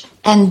flourish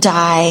and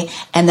die,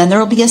 and then there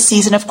will be a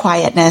season of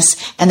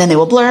quietness, and then they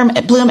will bloom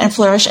and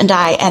flourish and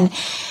die. And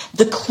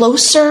the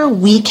closer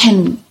we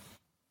can,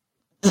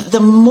 the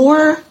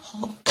more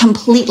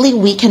completely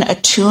we can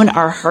attune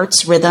our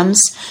heart's rhythms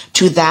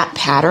to that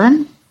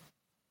pattern,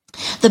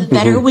 the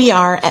better we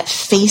are at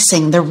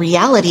facing the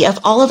reality of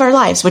all of our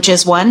lives, which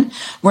is 1,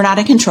 we're not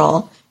in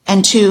control,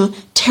 and 2,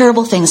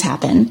 terrible things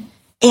happen,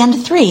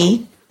 and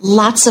 3,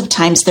 lots of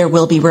times there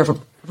will be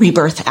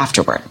rebirth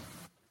afterward.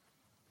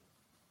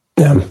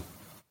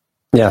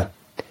 Yeah.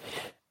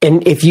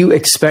 And if you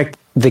expect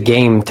the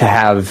game to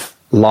have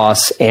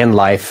loss and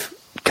life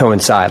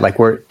coincide, like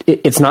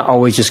it's not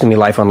always just going to be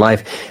life on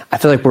life. I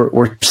feel like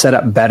we're set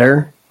up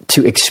better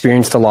to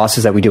experience the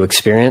losses that we do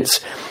experience.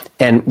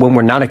 And when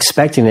we're not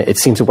expecting it, it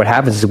seems that what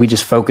happens is we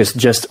just focus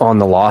just on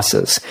the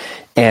losses.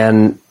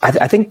 And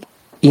I think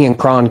Ian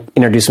Cron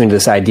introduced me to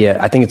this idea.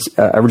 I think it's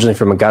originally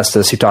from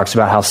Augustus, who talks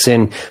about how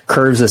sin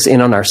curves us in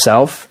on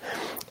ourselves.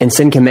 And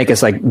sin can make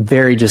us like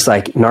very just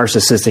like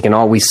narcissistic, and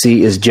all we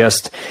see is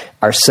just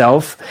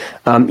ourself.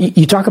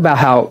 You talk about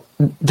how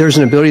there's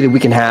an ability that we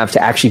can have to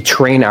actually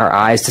train our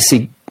eyes to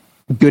see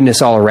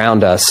goodness all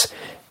around us,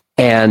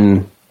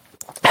 and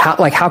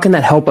how can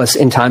that help us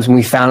in times when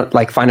we find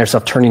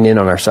ourselves turning in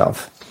on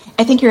ourselves?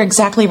 I think you're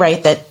exactly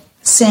right that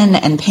sin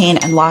and pain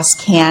and loss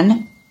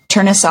can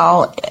turn us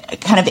all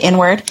kind of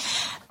inward.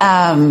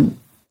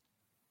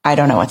 I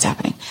don't know what's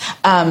happening.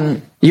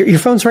 Your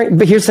phone's ringing,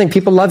 but here's the thing: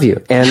 people love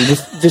you, and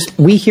just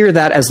we hear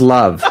that as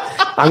love.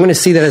 I'm going to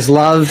see that as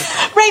love,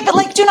 right? But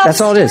like, do not.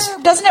 That's all it is.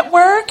 Doesn't it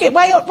work?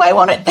 Why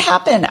won't it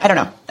happen? I don't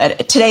know.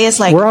 Today is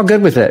like we're all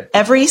good with it.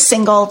 Every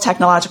single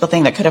technological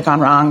thing that could have gone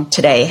wrong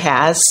today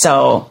has.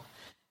 So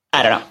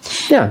I don't know.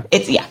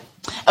 Yeah.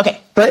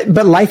 Okay.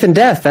 But life and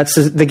death, that's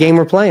the game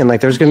we're playing.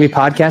 Like there's going to be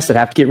podcasts that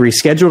have to get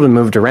rescheduled and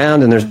moved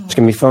around, and there's going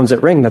to be phones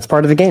that ring. That's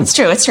part of the game. It's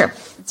true.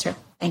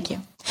 Thank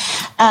you.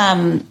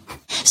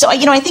 So,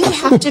 I think you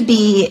have to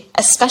be,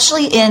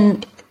 especially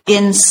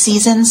in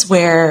seasons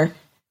where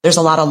there's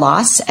a lot of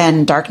loss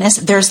and darkness,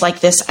 there's like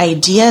this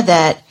idea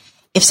that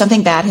if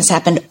something bad has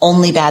happened,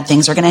 only bad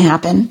things are going to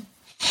happen.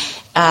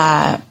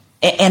 And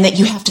that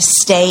you have to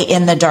stay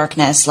in the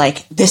darkness.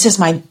 Like, this is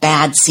my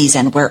bad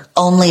season where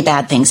only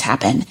bad things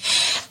happen.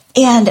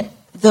 And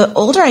the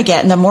older I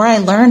get and the more I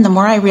learn, the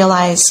more I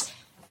realize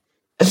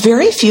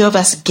very few of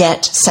us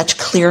get such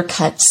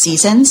clear-cut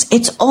seasons.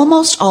 It's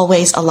almost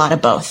always a lot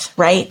of both,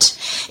 right?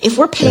 If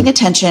we're paying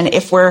attention,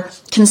 if we're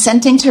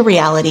consenting to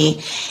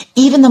reality,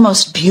 even the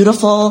most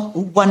beautiful,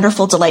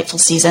 wonderful, delightful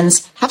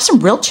seasons have some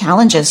real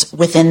challenges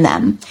within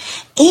them.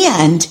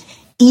 And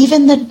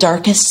even the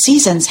darkest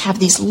seasons have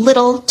these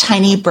little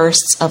tiny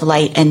bursts of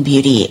light and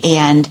beauty.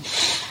 And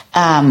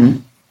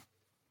I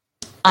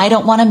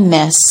don't want to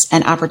miss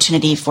an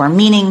opportunity for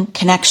meaning,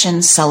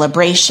 connection,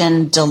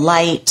 celebration,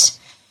 delight,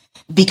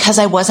 because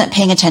I wasn't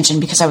paying attention,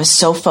 because I was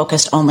so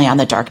focused only on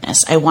the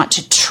darkness. I want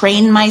to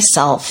train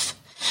myself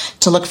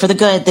to look for the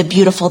good, the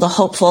beautiful, the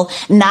hopeful,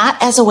 not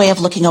as a way of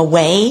looking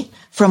away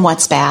from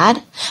what's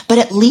bad, but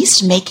at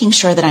least making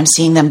sure that I'm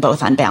seeing them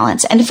both on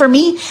balance. And for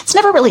me, it's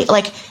never really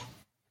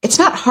it's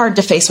not hard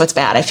to face what's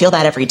bad. I feel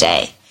that every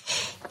day.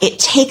 It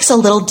takes a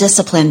little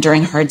discipline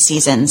during hard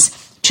seasons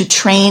to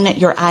train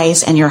your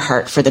eyes and your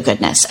heart for the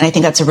goodness. And I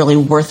think that's a really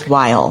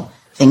worthwhile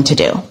thing to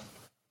do.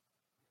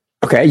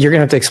 Okay, you're going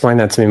to have to explain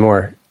that to me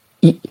more.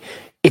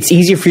 It's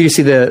easier for you to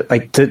see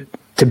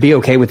to be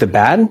okay with the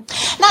bad?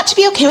 Not to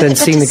be okay with it, but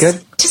seeing the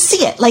good? To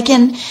see it.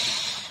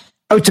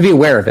 To be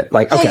aware of it.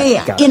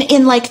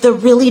 In the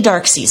really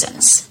dark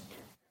seasons,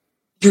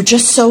 you're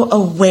just so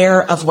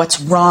aware of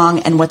what's wrong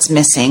and what's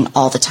missing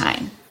all the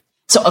time.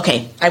 So,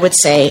 I would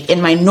say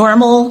in my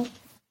normal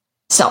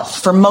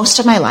self, for most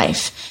of my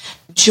life,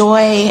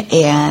 joy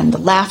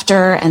and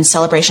laughter and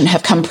celebration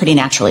have come pretty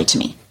naturally to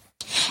me.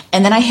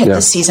 And then I hit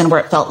the season where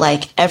it felt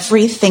like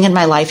everything in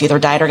my life either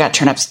died or got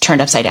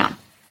turned upside down.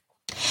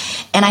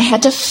 And I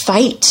had to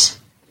fight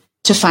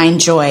to find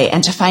joy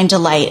and to find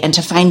delight and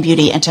to find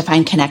beauty and to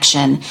find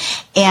connection.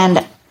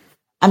 And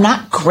I'm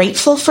not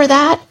grateful for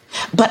that,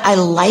 but I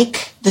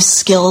like the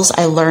skills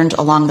I learned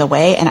along the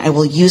way, and I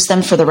will use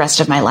them for the rest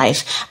of my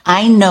life.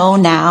 I know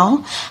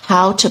now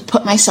how to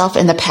put myself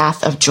in the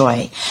path of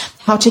joy,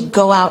 how to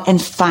go out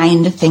and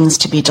find things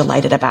to be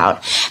delighted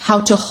about,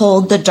 how to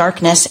hold the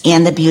darkness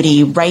and the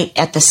beauty right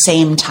at the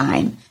same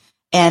time.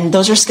 And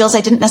those are skills I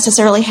didn't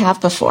necessarily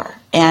have before.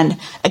 And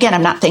again,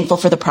 I'm not thankful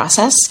for the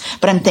process,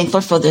 but I'm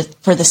thankful for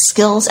the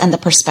skills and the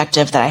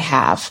perspective that I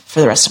have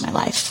for the rest of my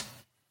life.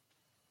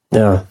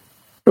 Yeah.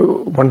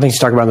 One of the things you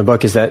talk about in the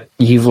book is that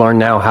you've learned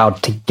now how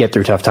to get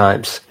through tough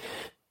times.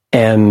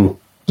 And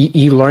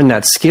you learn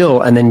that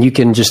skill, and then you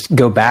can just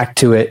go back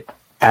to it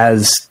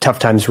as tough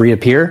times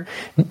reappear.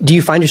 Do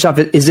you find yourself,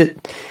 is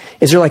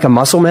there like a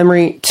muscle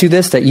memory to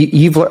this that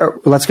you've,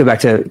 let's go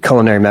back to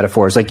culinary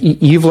metaphors. Like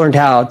you've learned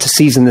how to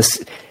season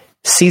this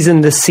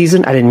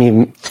season. I didn't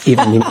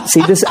even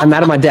see this. I'm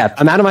out of my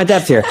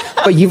depth here,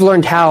 but you've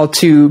learned how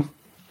to,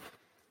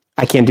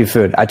 I can't do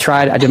food. I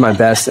tried, I did my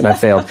best, and I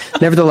failed.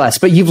 Nevertheless,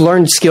 but you've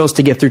learned skills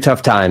to get through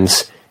tough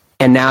times.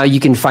 And now you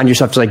can find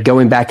yourself like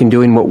going back and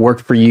doing what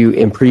worked for you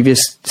in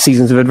previous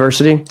seasons of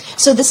adversity.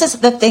 So this is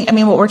the thing. I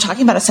mean, what we're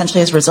talking about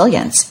essentially is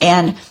resilience,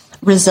 and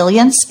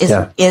resilience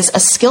is a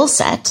skill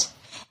set,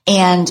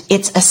 and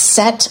it's a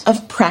set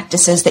of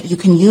practices that you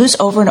can use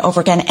over and over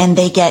again, and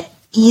they get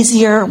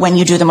easier when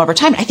you do them over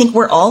time. I think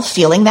we're all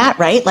feeling that,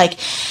 right? Like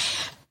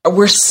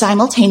we're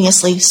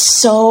simultaneously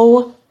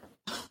so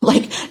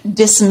like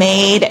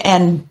dismayed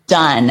and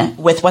done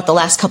with what the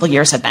last couple of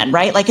years have been,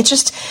 right? Like it's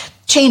just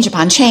change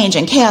upon change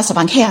and chaos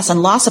upon chaos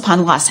and loss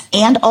upon loss.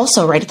 And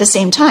also right at the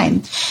same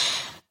time,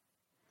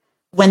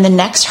 when the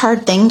next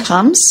hard thing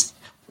comes,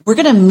 we're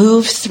going to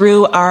move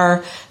through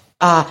our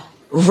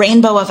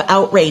rainbow of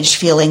outrage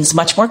feelings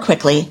much more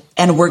quickly.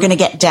 And we're going to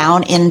get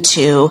down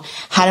into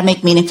how to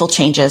make meaningful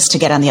changes to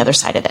get on the other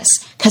side of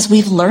this, because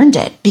we've learned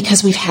it,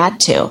 because we've had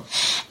to.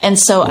 And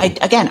so I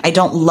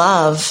don't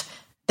love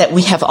that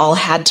we have all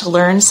had to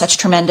learn such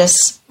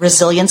tremendous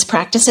resilience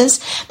practices,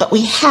 but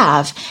we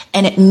have,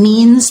 and it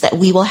means that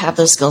we will have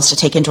those skills to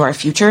take into our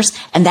futures,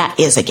 and that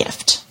is a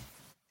gift.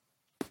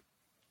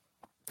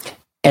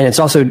 And it's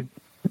also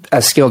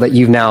a skill that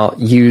you've now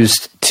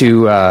used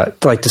to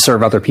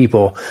serve other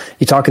people.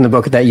 You talk in the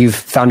book that you've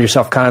found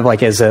yourself kind of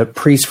like as a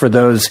priest for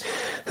those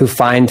who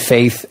find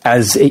faith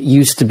as it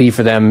used to be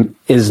for them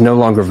is no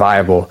longer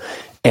viable.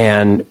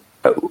 And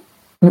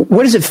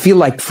what does it feel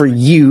like for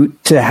you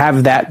to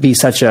have that be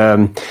such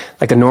a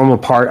normal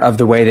part of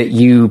the way that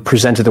you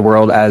present to the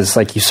world as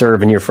like you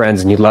serve and your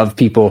friends and you love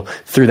people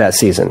through that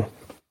season?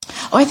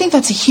 Oh, I think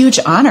that's a huge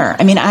honor.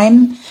 I mean,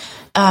 I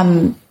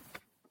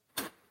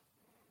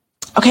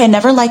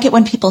never like it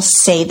when people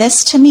say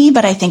this to me,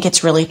 but I think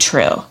it's really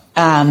true.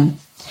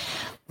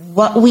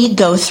 What we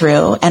go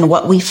through and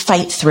what we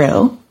fight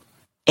through,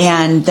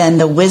 and then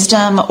the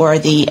wisdom or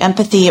the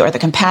empathy or the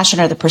compassion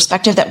or the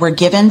perspective that we're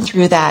given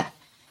through that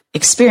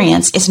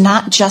experience is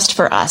not just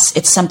for us.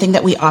 It's something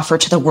that we offer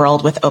to the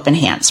world with open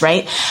hands,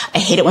 right? I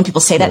hate it when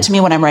people say that to me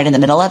when I'm right in the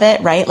middle of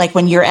it, right? Like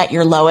when you're at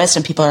your lowest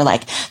and people are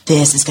like,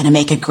 this is going to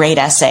make a great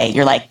essay.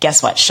 You're like,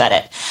 guess what? Shut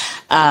it.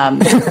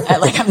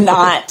 Like I'm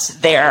not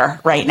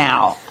there right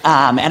now.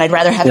 And I'd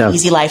rather have an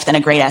easy life than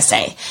a great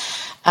essay.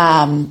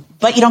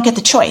 But you don't get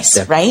the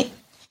choice, right?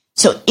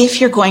 So if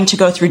you're going to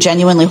go through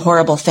genuinely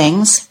horrible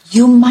things,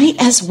 you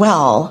might as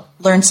well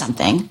learn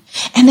something.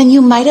 And then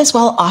you might as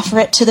well offer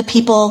it to the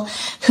people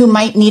who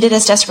might need it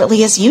as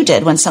desperately as you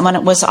did when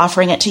someone was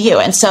offering it to you.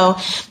 And so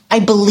I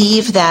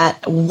believe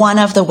that one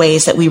of the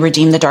ways that we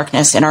redeem the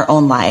darkness in our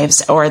own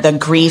lives or the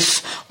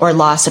grief or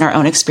loss in our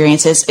own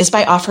experiences is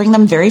by offering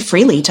them very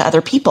freely to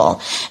other people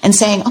and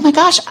saying, oh my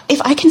gosh,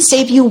 if I can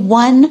save you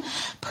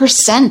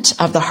 1%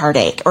 of the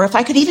heartache, or if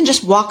I could even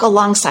just walk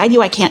alongside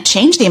you, I can't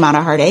change the amount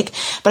of heartache,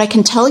 but I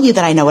can tell you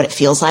that I know what it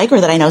feels like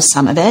or that I know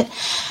some of it.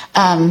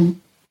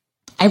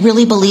 I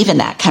really believe in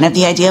that kind of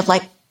the idea of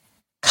like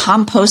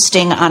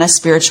composting on a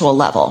spiritual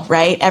level,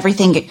 right?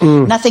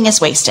 Nothing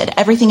is wasted.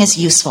 Everything is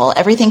useful.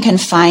 Everything can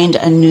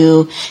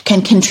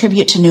can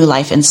contribute to new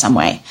life in some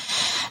way.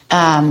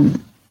 All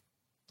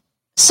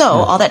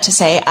that to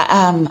say,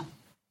 I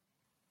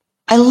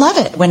love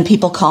it when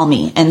people call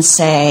me and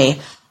say,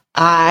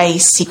 I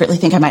secretly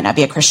think I might not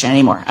be a Christian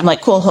anymore. I'm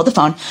like, cool, hold the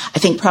phone. I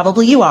think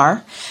probably you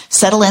are.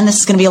 Settle in. This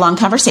is going to be a long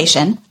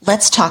conversation.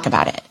 Let's talk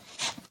about it.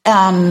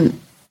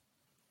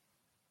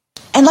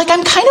 And like,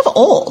 I'm kind of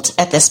old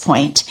at this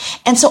point.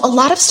 And so a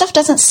lot of stuff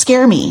doesn't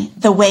scare me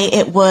the way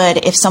it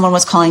would if someone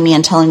was calling me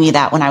and telling me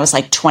that when I was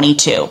like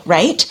 22,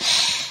 right?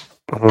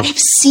 Mm-hmm. I've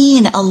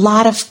seen a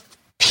lot of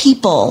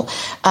people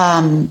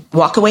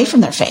walk away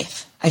from their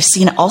faith. I've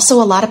seen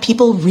also a lot of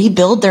people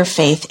rebuild their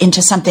faith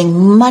into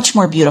something much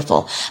more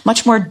beautiful,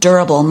 much more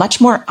durable, much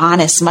more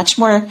honest, much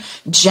more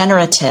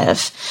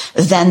generative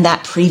than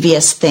that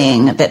previous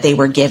thing that they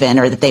were given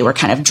or that they were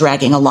kind of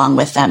dragging along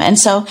with them. And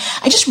so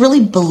I just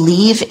really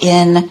believe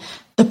in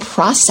the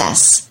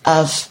process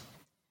of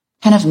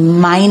kind of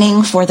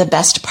mining for the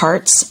best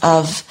parts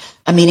of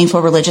a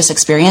meaningful religious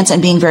experience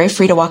and being very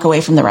free to walk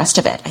away from the rest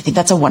of it. I think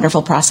that's a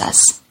wonderful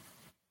process.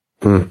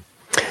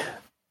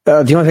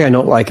 The only thing I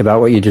don't like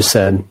about what you just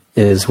said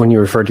is when you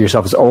refer to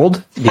yourself as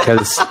old,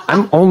 because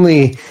I'm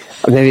only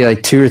maybe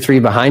like 2 or 3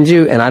 behind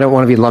you, and I don't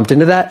want to be lumped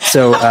into that.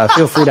 So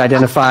feel free to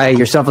identify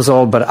yourself as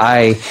old, but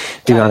I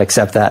do not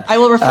accept that. I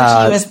will refer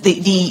to you as the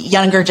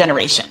younger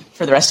generation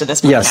for the rest of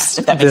this podcast, yes,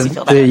 if that makes you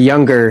feel better. The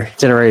younger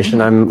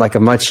generation. I'm like a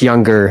much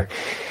younger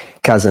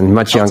cousin,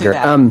 much younger.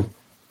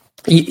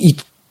 You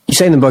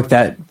say in the book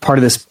that part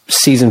of this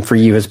season for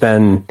you has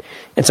been,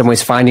 in some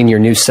ways, finding your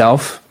new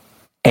self.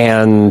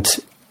 And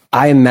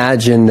I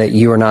imagine that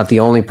you are not the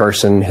only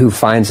person who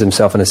finds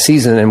himself in a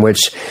season in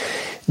which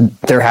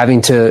they're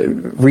having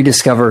to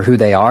rediscover who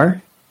they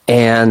are.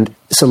 And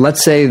so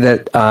let's say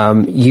that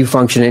you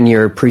function in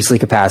your priestly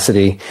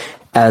capacity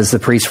as the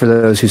priest for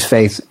those whose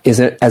faith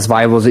isn't as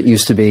viable as it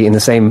used to be in the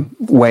same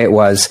way it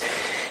was.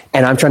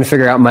 And I'm trying to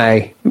figure out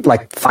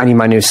finding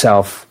my new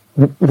self.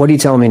 What are you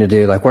telling me to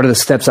do? Like, what are the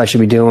steps I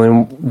should be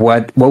doing?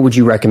 What would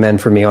you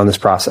recommend for me on this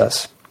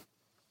process?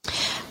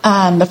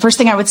 The first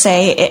thing I would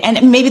say,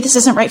 and maybe this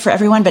isn't right for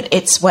everyone, but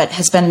it's what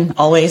has been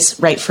always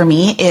right for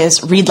me,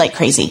 is read like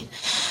crazy.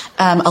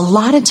 A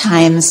lot of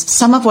times,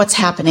 some of what's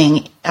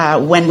happening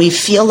when we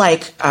feel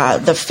like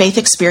the faith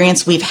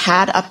experience we've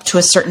had up to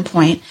a certain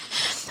point,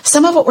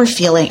 some of what we're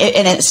feeling,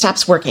 and it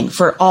stops working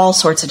for all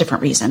sorts of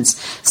different reasons.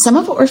 Some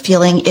of what we're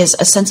feeling is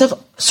a sense of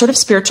sort of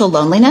spiritual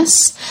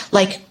loneliness,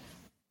 like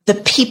the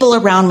people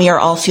around me are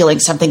all feeling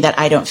something that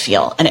I don't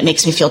feel, and it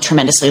makes me feel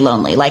tremendously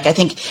lonely. Like, I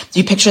think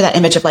you picture that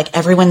image of like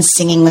everyone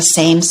singing the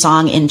same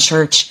song in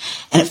church,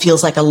 and it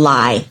feels like a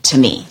lie to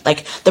me,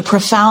 like the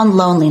profound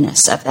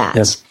loneliness of that.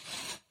 Yes.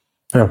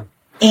 Yeah.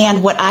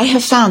 And what I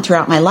have found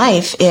throughout my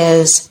life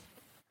is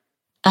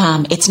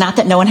it's not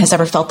that no one has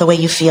ever felt the way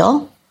you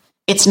feel.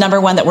 It's number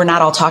one, that we're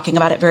not all talking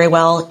about it very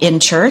well in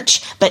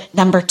church. But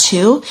number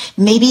two,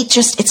 maybe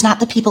just it's not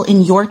the people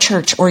in your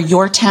church or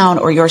your town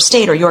or your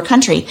state or your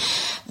country.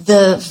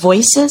 The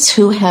voices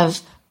who have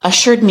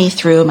ushered me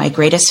through my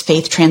greatest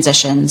faith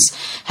transitions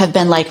have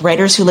been like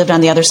writers who lived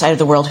on the other side of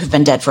the world who've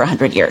been dead for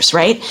 100 years,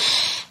 right?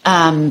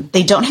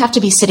 They don't have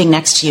to be sitting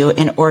next to you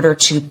in order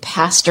to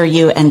pastor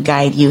you and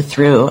guide you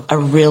through a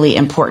really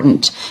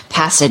important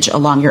passage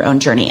along your own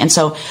journey. And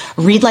so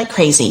read like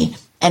crazy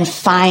and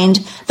find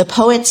the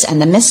poets and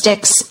the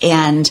mystics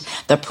and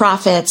the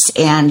prophets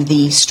and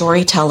the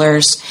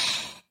storytellers.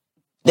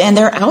 And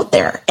they're out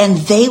there, and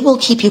they will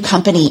keep you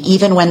company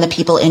even when the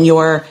people in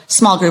your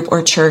small group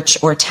or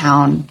church or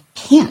town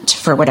can't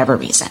for whatever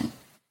reason.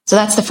 So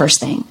that's the first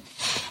thing.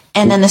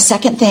 And then the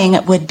second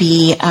thing would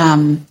be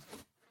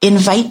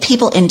invite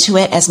people into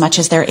it as much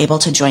as they're able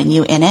to join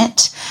you in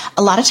it.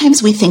 A lot of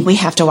times we think we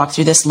have to walk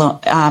through this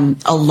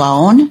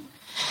alone,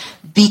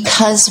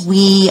 because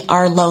we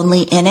are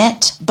lonely in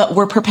it, but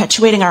we're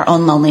perpetuating our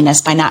own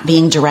loneliness by not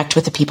being direct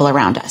with the people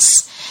around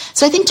us.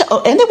 So I think,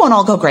 and they won't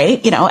all go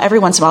great. Every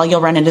once in a while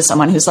you'll run into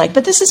someone who's like,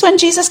 but this is when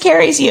Jesus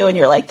carries you. And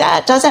you're like,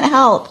 that doesn't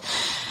help.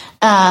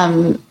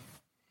 Then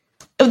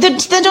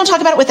don't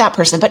talk about it with that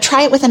person, but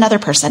try it with another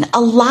person.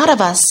 A lot of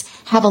us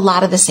have a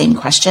lot of the same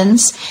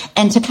questions,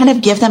 and to kind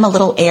of give them a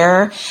little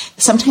air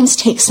sometimes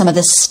takes some of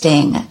the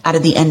sting out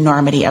of the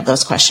enormity of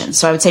those questions.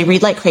 So I would say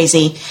read like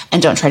crazy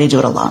and don't try to do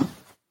it alone.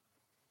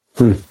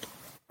 I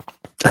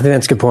think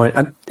that's a good point.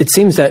 It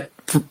seems that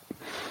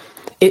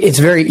it's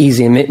very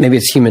easy, and maybe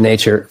it's human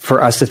nature,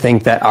 for us to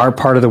think that our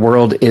part of the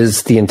world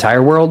is the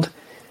entire world.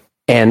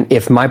 And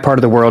if my part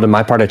of the world and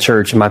my part of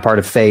church and my part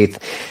of faith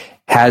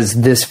has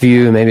this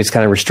view, maybe it's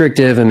kind of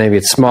restrictive, and maybe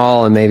it's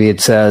small, and maybe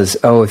it says,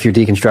 oh, if you're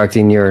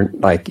deconstructing, you're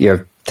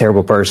a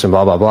terrible person,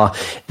 blah, blah, blah,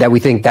 that we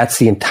think that's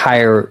the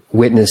entire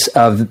witness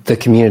of the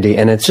community.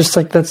 And it's just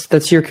like,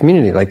 that's your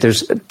community. Like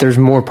there's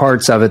more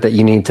parts of it that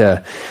you need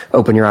to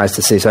open your eyes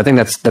to see. So I think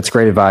that's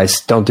great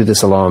advice. Don't do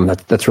this alone.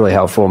 That's really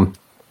helpful.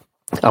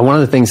 One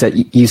of the things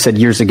that you said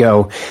years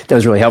ago that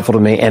was really helpful to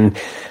me, and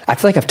I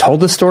feel like I've told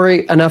this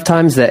story enough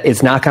times that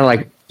it's not kind of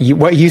like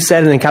what you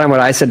said and then kind of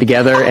what I said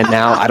together, and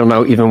now I don't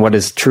know even what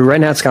is true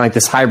right now. It's kind of like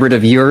this hybrid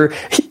of your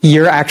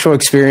actual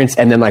experience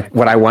and then like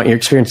what I want your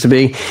experience to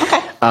be.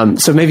 Okay.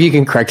 So maybe you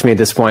can correct me at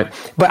this point.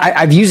 But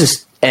I've used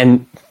this,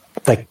 and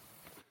like,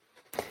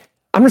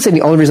 I'm not saying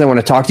the only reason I want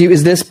to talk to you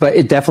is this, but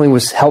it definitely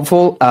was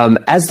helpful.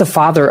 As the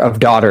father of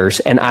daughters,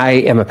 and I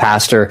am a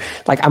pastor,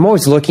 like I'm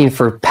always looking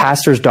for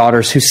pastors'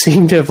 daughters who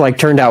seem to have like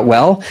turned out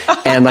well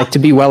and like to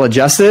be well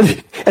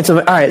adjusted. And so,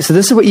 all right, so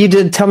this is what you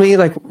did. Tell me,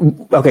 like,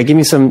 okay, give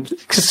me some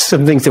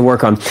things to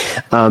work on.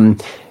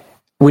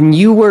 when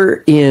you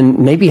were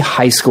in maybe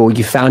high school,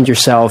 you found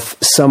yourself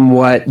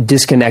somewhat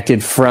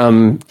disconnected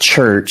from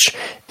church,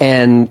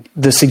 and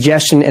the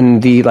suggestion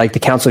and the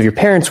counsel of your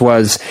parents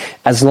was,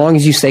 as long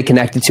as you stay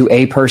connected to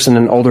a person,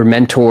 an older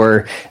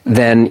mentor,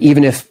 then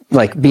even if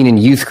like being in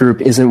youth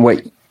group isn't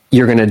what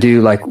you're going to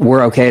do, like,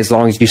 we're okay as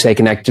long as you stay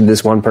connected to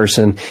this one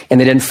person,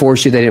 and they didn't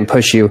force you, they didn't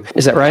push you.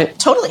 Is that right?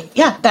 Totally.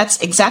 Yeah, that's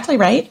exactly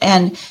right.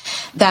 And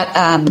that,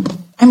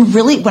 I'm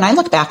really, when I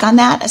look back on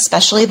that,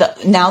 especially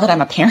now that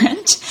I'm a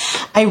parent,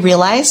 I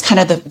realize kind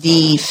of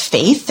the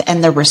faith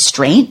and the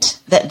restraint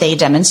that they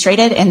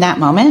demonstrated in that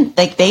moment.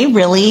 Like, they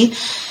really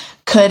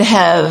could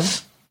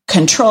have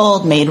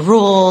controlled, made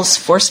rules,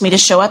 forced me to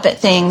show up at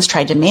things,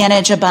 tried to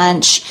manage a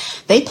bunch.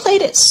 They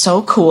played it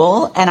so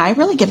cool, and I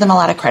really give them a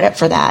lot of credit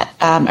for that.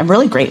 I'm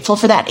really grateful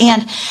for that.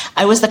 And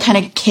I was the kind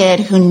of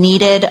kid who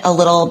needed a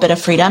little bit of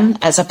freedom,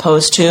 as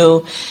opposed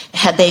to,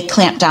 had they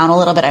clamped down a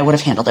little bit, I would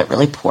have handled it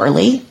really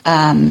poorly.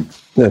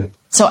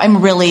 So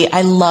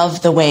I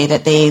love the way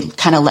that they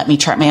kind of let me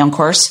chart my own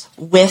course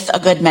with a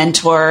good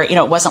mentor. You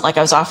know, it wasn't like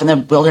I was off in the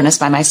wilderness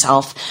by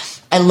myself.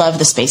 I love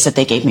the space that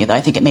they gave me, though. I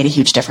think it made a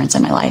huge difference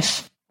in my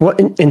life. Well,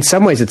 in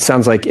some ways, it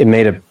sounds like it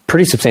made a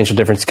pretty substantial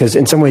difference, because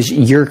in some ways,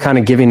 you're kind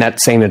of giving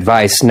that same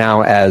advice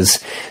now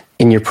as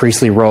in your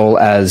priestly role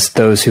as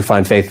those who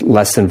find faith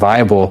less than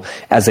viable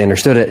as they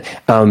understood it.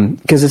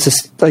 Because it's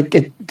just like,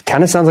 it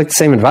kind of sounds like the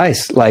same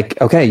advice.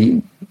 Like,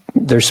 okay,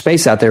 there's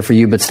space out there for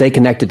you, but stay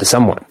connected to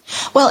someone.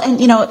 Well,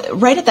 and, you know,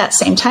 right at that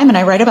same time, and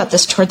I write about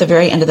this toward the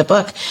very end of the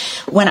book,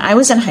 when I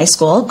was in high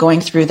school going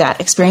through that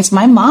experience,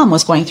 my mom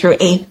was going through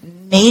a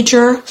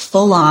major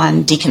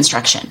full-on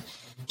deconstruction.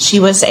 She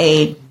was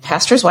a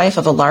pastor's wife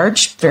of a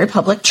large, very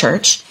public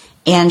church,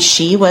 and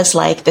she was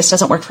like, this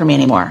doesn't work for me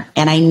anymore,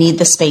 and I need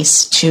the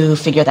space to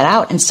figure that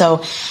out. And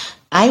so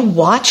I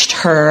watched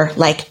her,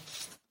 like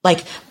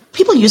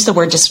people use the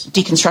word just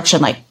deconstruction,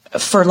 like,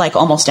 for like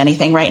almost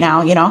anything right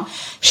now, you know.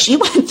 She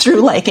went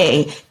through like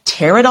a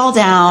tear it all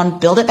down,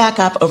 build it back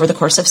up over the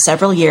course of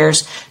several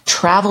years,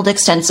 traveled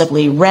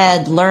extensively,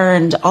 read,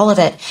 learned, all of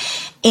it.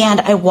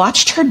 And I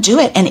watched her do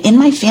it. And in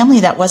my family,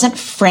 that wasn't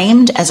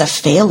framed as a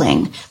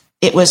failing.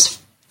 It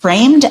was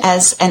framed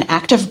as an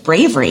act of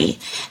bravery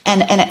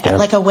and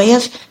like a way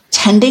of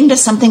tending to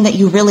something that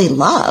you really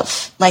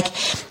love. Like,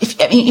 if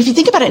you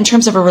think about it in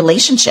terms of a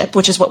relationship,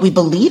 which is what we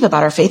believe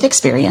about our faith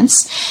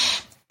experience,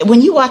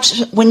 when you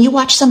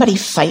watch somebody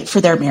fight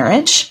for their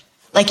marriage,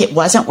 like it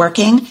wasn't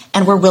working,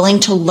 and we're willing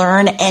to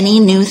learn any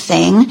new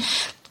thing,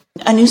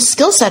 a new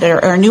skill set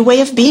or a new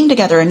way of being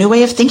together, a new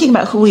way of thinking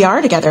about who we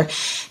are together,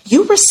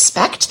 you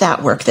respect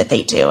that work that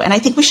they do. And I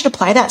think we should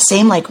apply that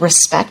same like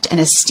respect and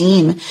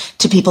esteem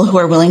to people who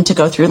are willing to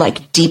go through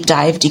like deep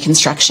dive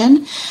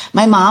deconstruction.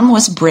 My mom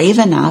was brave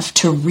enough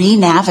to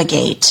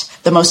re-navigate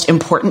the most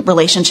important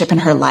relationship in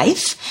her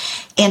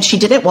life. And she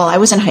did it while I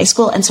was in high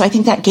school. And so I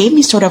think that gave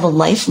me sort of a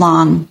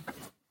lifelong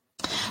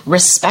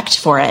respect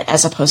for it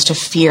as opposed to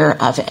fear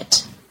of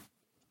it.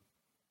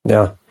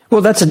 Yeah. Well,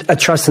 that's a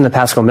trust in the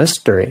Paschal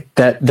mystery,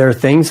 that there are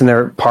things and there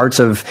are parts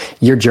of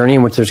your journey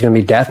in which there's going to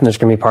be death and there's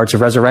going to be parts of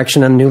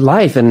resurrection and new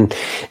life. And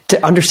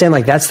to understand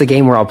like that's the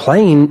game we're all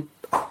playing,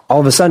 all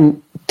of a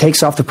sudden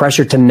takes off the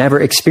pressure to never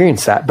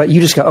experience that. But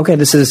you just go, okay,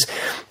 this is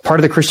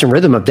part of the Christian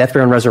rhythm of death,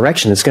 burial, and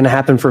resurrection. It's going to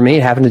happen for me.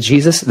 It happened to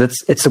Jesus.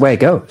 It's the way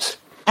it goes.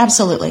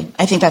 Absolutely.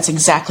 I think that's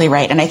exactly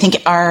right. And I think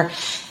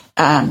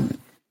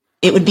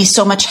it would be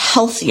so much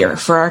healthier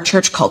for our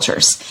church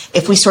cultures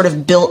if we sort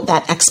of built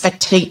that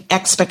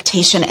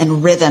expectation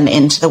and rhythm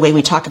into the way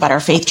we talk about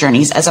our faith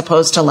journeys, as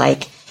opposed to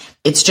like,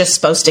 it's just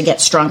supposed to get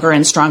stronger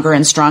and stronger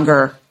and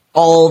stronger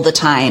all the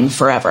time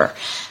forever.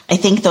 I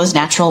think those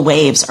natural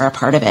waves are a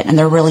part of it, and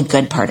they're a really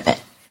good part of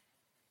it.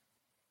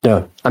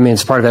 Yeah. I mean,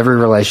 it's part of every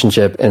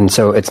relationship. And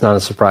so it's not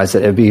a surprise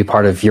that it'd be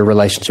part of your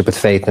relationship with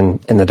faith and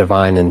the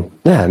divine. And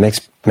yeah, it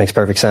makes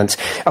perfect sense.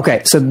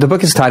 Okay. So the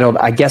book is titled,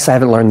 I Guess I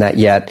Haven't Learned That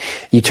Yet.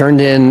 You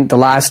turned in the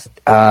last,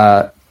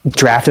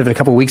 draft of it a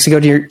couple of weeks ago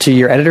to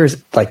your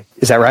editors. Like,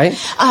 is that right?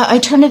 I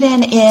turned it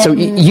in So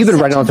you've been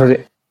writing on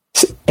it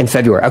in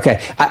February. Okay.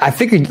 I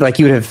figured like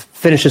you would have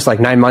finished this like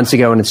 9 months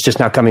ago and it's just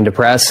now coming to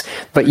press,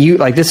 but you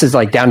like, this is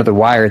like down to the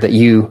wire that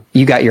you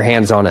got your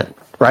hands on it.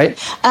 Right?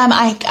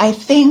 I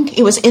think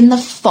it was in the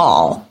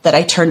fall that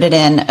I turned it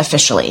in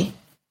officially.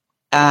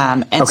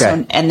 But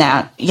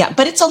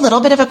it's a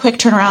little bit of a quick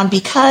turnaround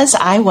because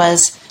I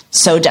was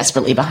so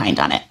desperately behind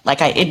on it. Like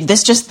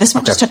this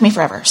one just took me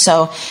forever.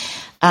 So,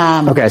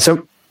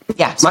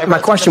 yeah. My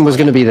question was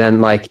going to be then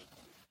like,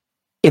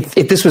 if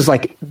this was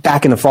like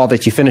back in the fall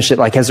that you finished it,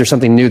 like, has there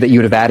something new that you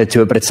would have added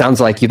to it? But it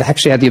sounds like you've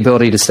actually had the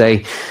ability to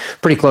stay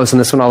pretty close on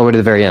this one all the way to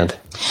the very end.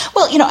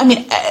 Well,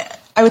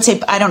 I would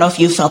say, I don't know if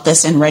you felt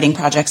this in writing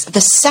projects.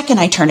 The second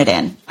I turn it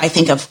in, I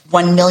think of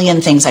 1 million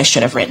things I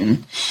should have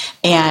written,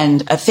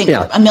 and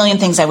a million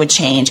things I would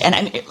change.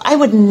 And I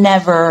would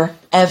never,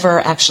 ever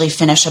actually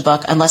finish a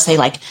book unless they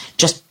like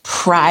just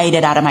pried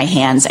it out of my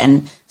hands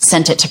and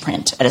sent it to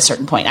print at a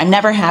certain point. I'm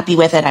never happy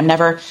with it. I'm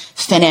never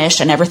finished.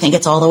 I never think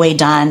it's all the way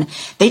done.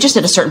 They just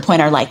at a certain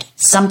point are like,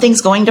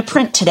 something's going to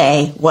print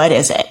today. What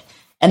is it?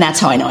 And that's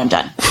how I know I'm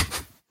done.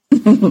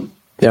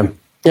 Yeah.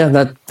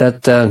 Yeah.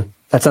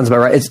 That sounds about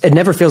right. It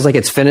never feels like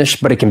it's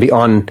finished, but it can be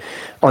on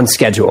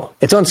schedule.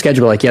 It's on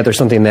schedule. Like, yeah, there's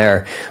something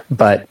there,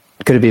 but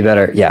could it be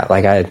better? Yeah.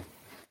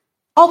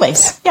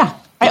 Always. Yeah.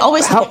 I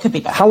always think it could be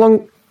better. How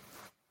long?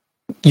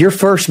 Your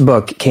first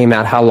book came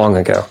out how long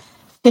ago?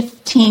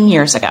 15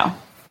 years ago.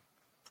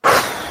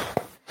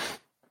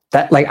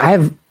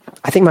 I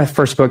think my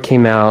first book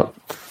came out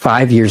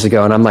 5 years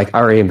ago, and I'm like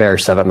already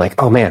embarrassed of it. I'm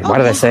like, oh man, why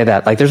did I say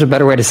that? Like, there's a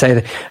better way to say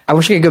that. I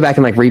wish I could go back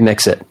and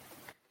remix it.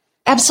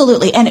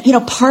 Absolutely. And,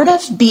 part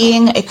of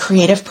being a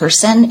creative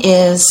person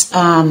is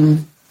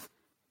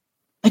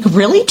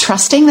really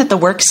trusting that the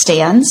work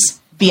stands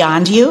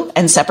beyond you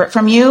and separate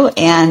from you,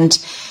 and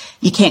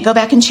you can't go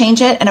back and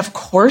change it. And of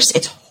course,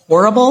 it's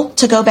horrible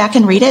to go back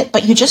and read it,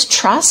 but you just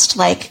trust,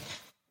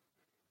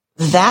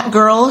 that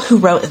girl who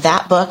wrote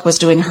that book was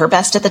doing her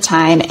best at the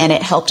time, and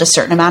it helped a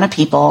certain amount of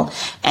people,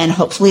 and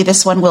hopefully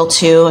this one will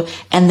too.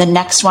 And the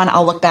next one,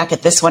 I'll look back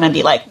at this one and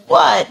be like,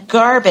 what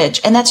garbage?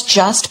 And that's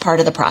just part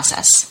of the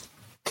process.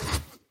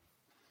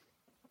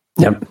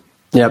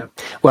 Yep.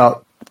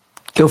 Well,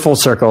 go full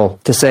circle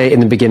to say in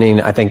the beginning,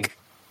 I think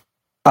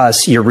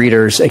us, your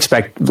readers,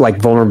 expect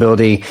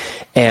vulnerability.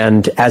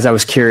 And as I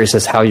was curious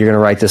as how you're going to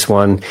write this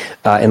one,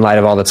 in light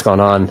of all that's gone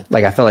on,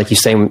 I felt like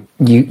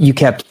you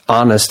kept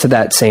honest to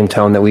that same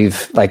tone that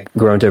we've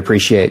grown to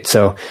appreciate.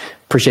 So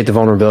appreciate the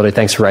vulnerability.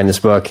 Thanks for writing this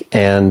book,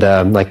 and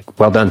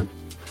well done.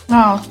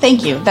 Oh,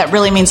 thank you. That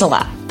really means a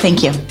lot.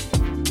 Thank you.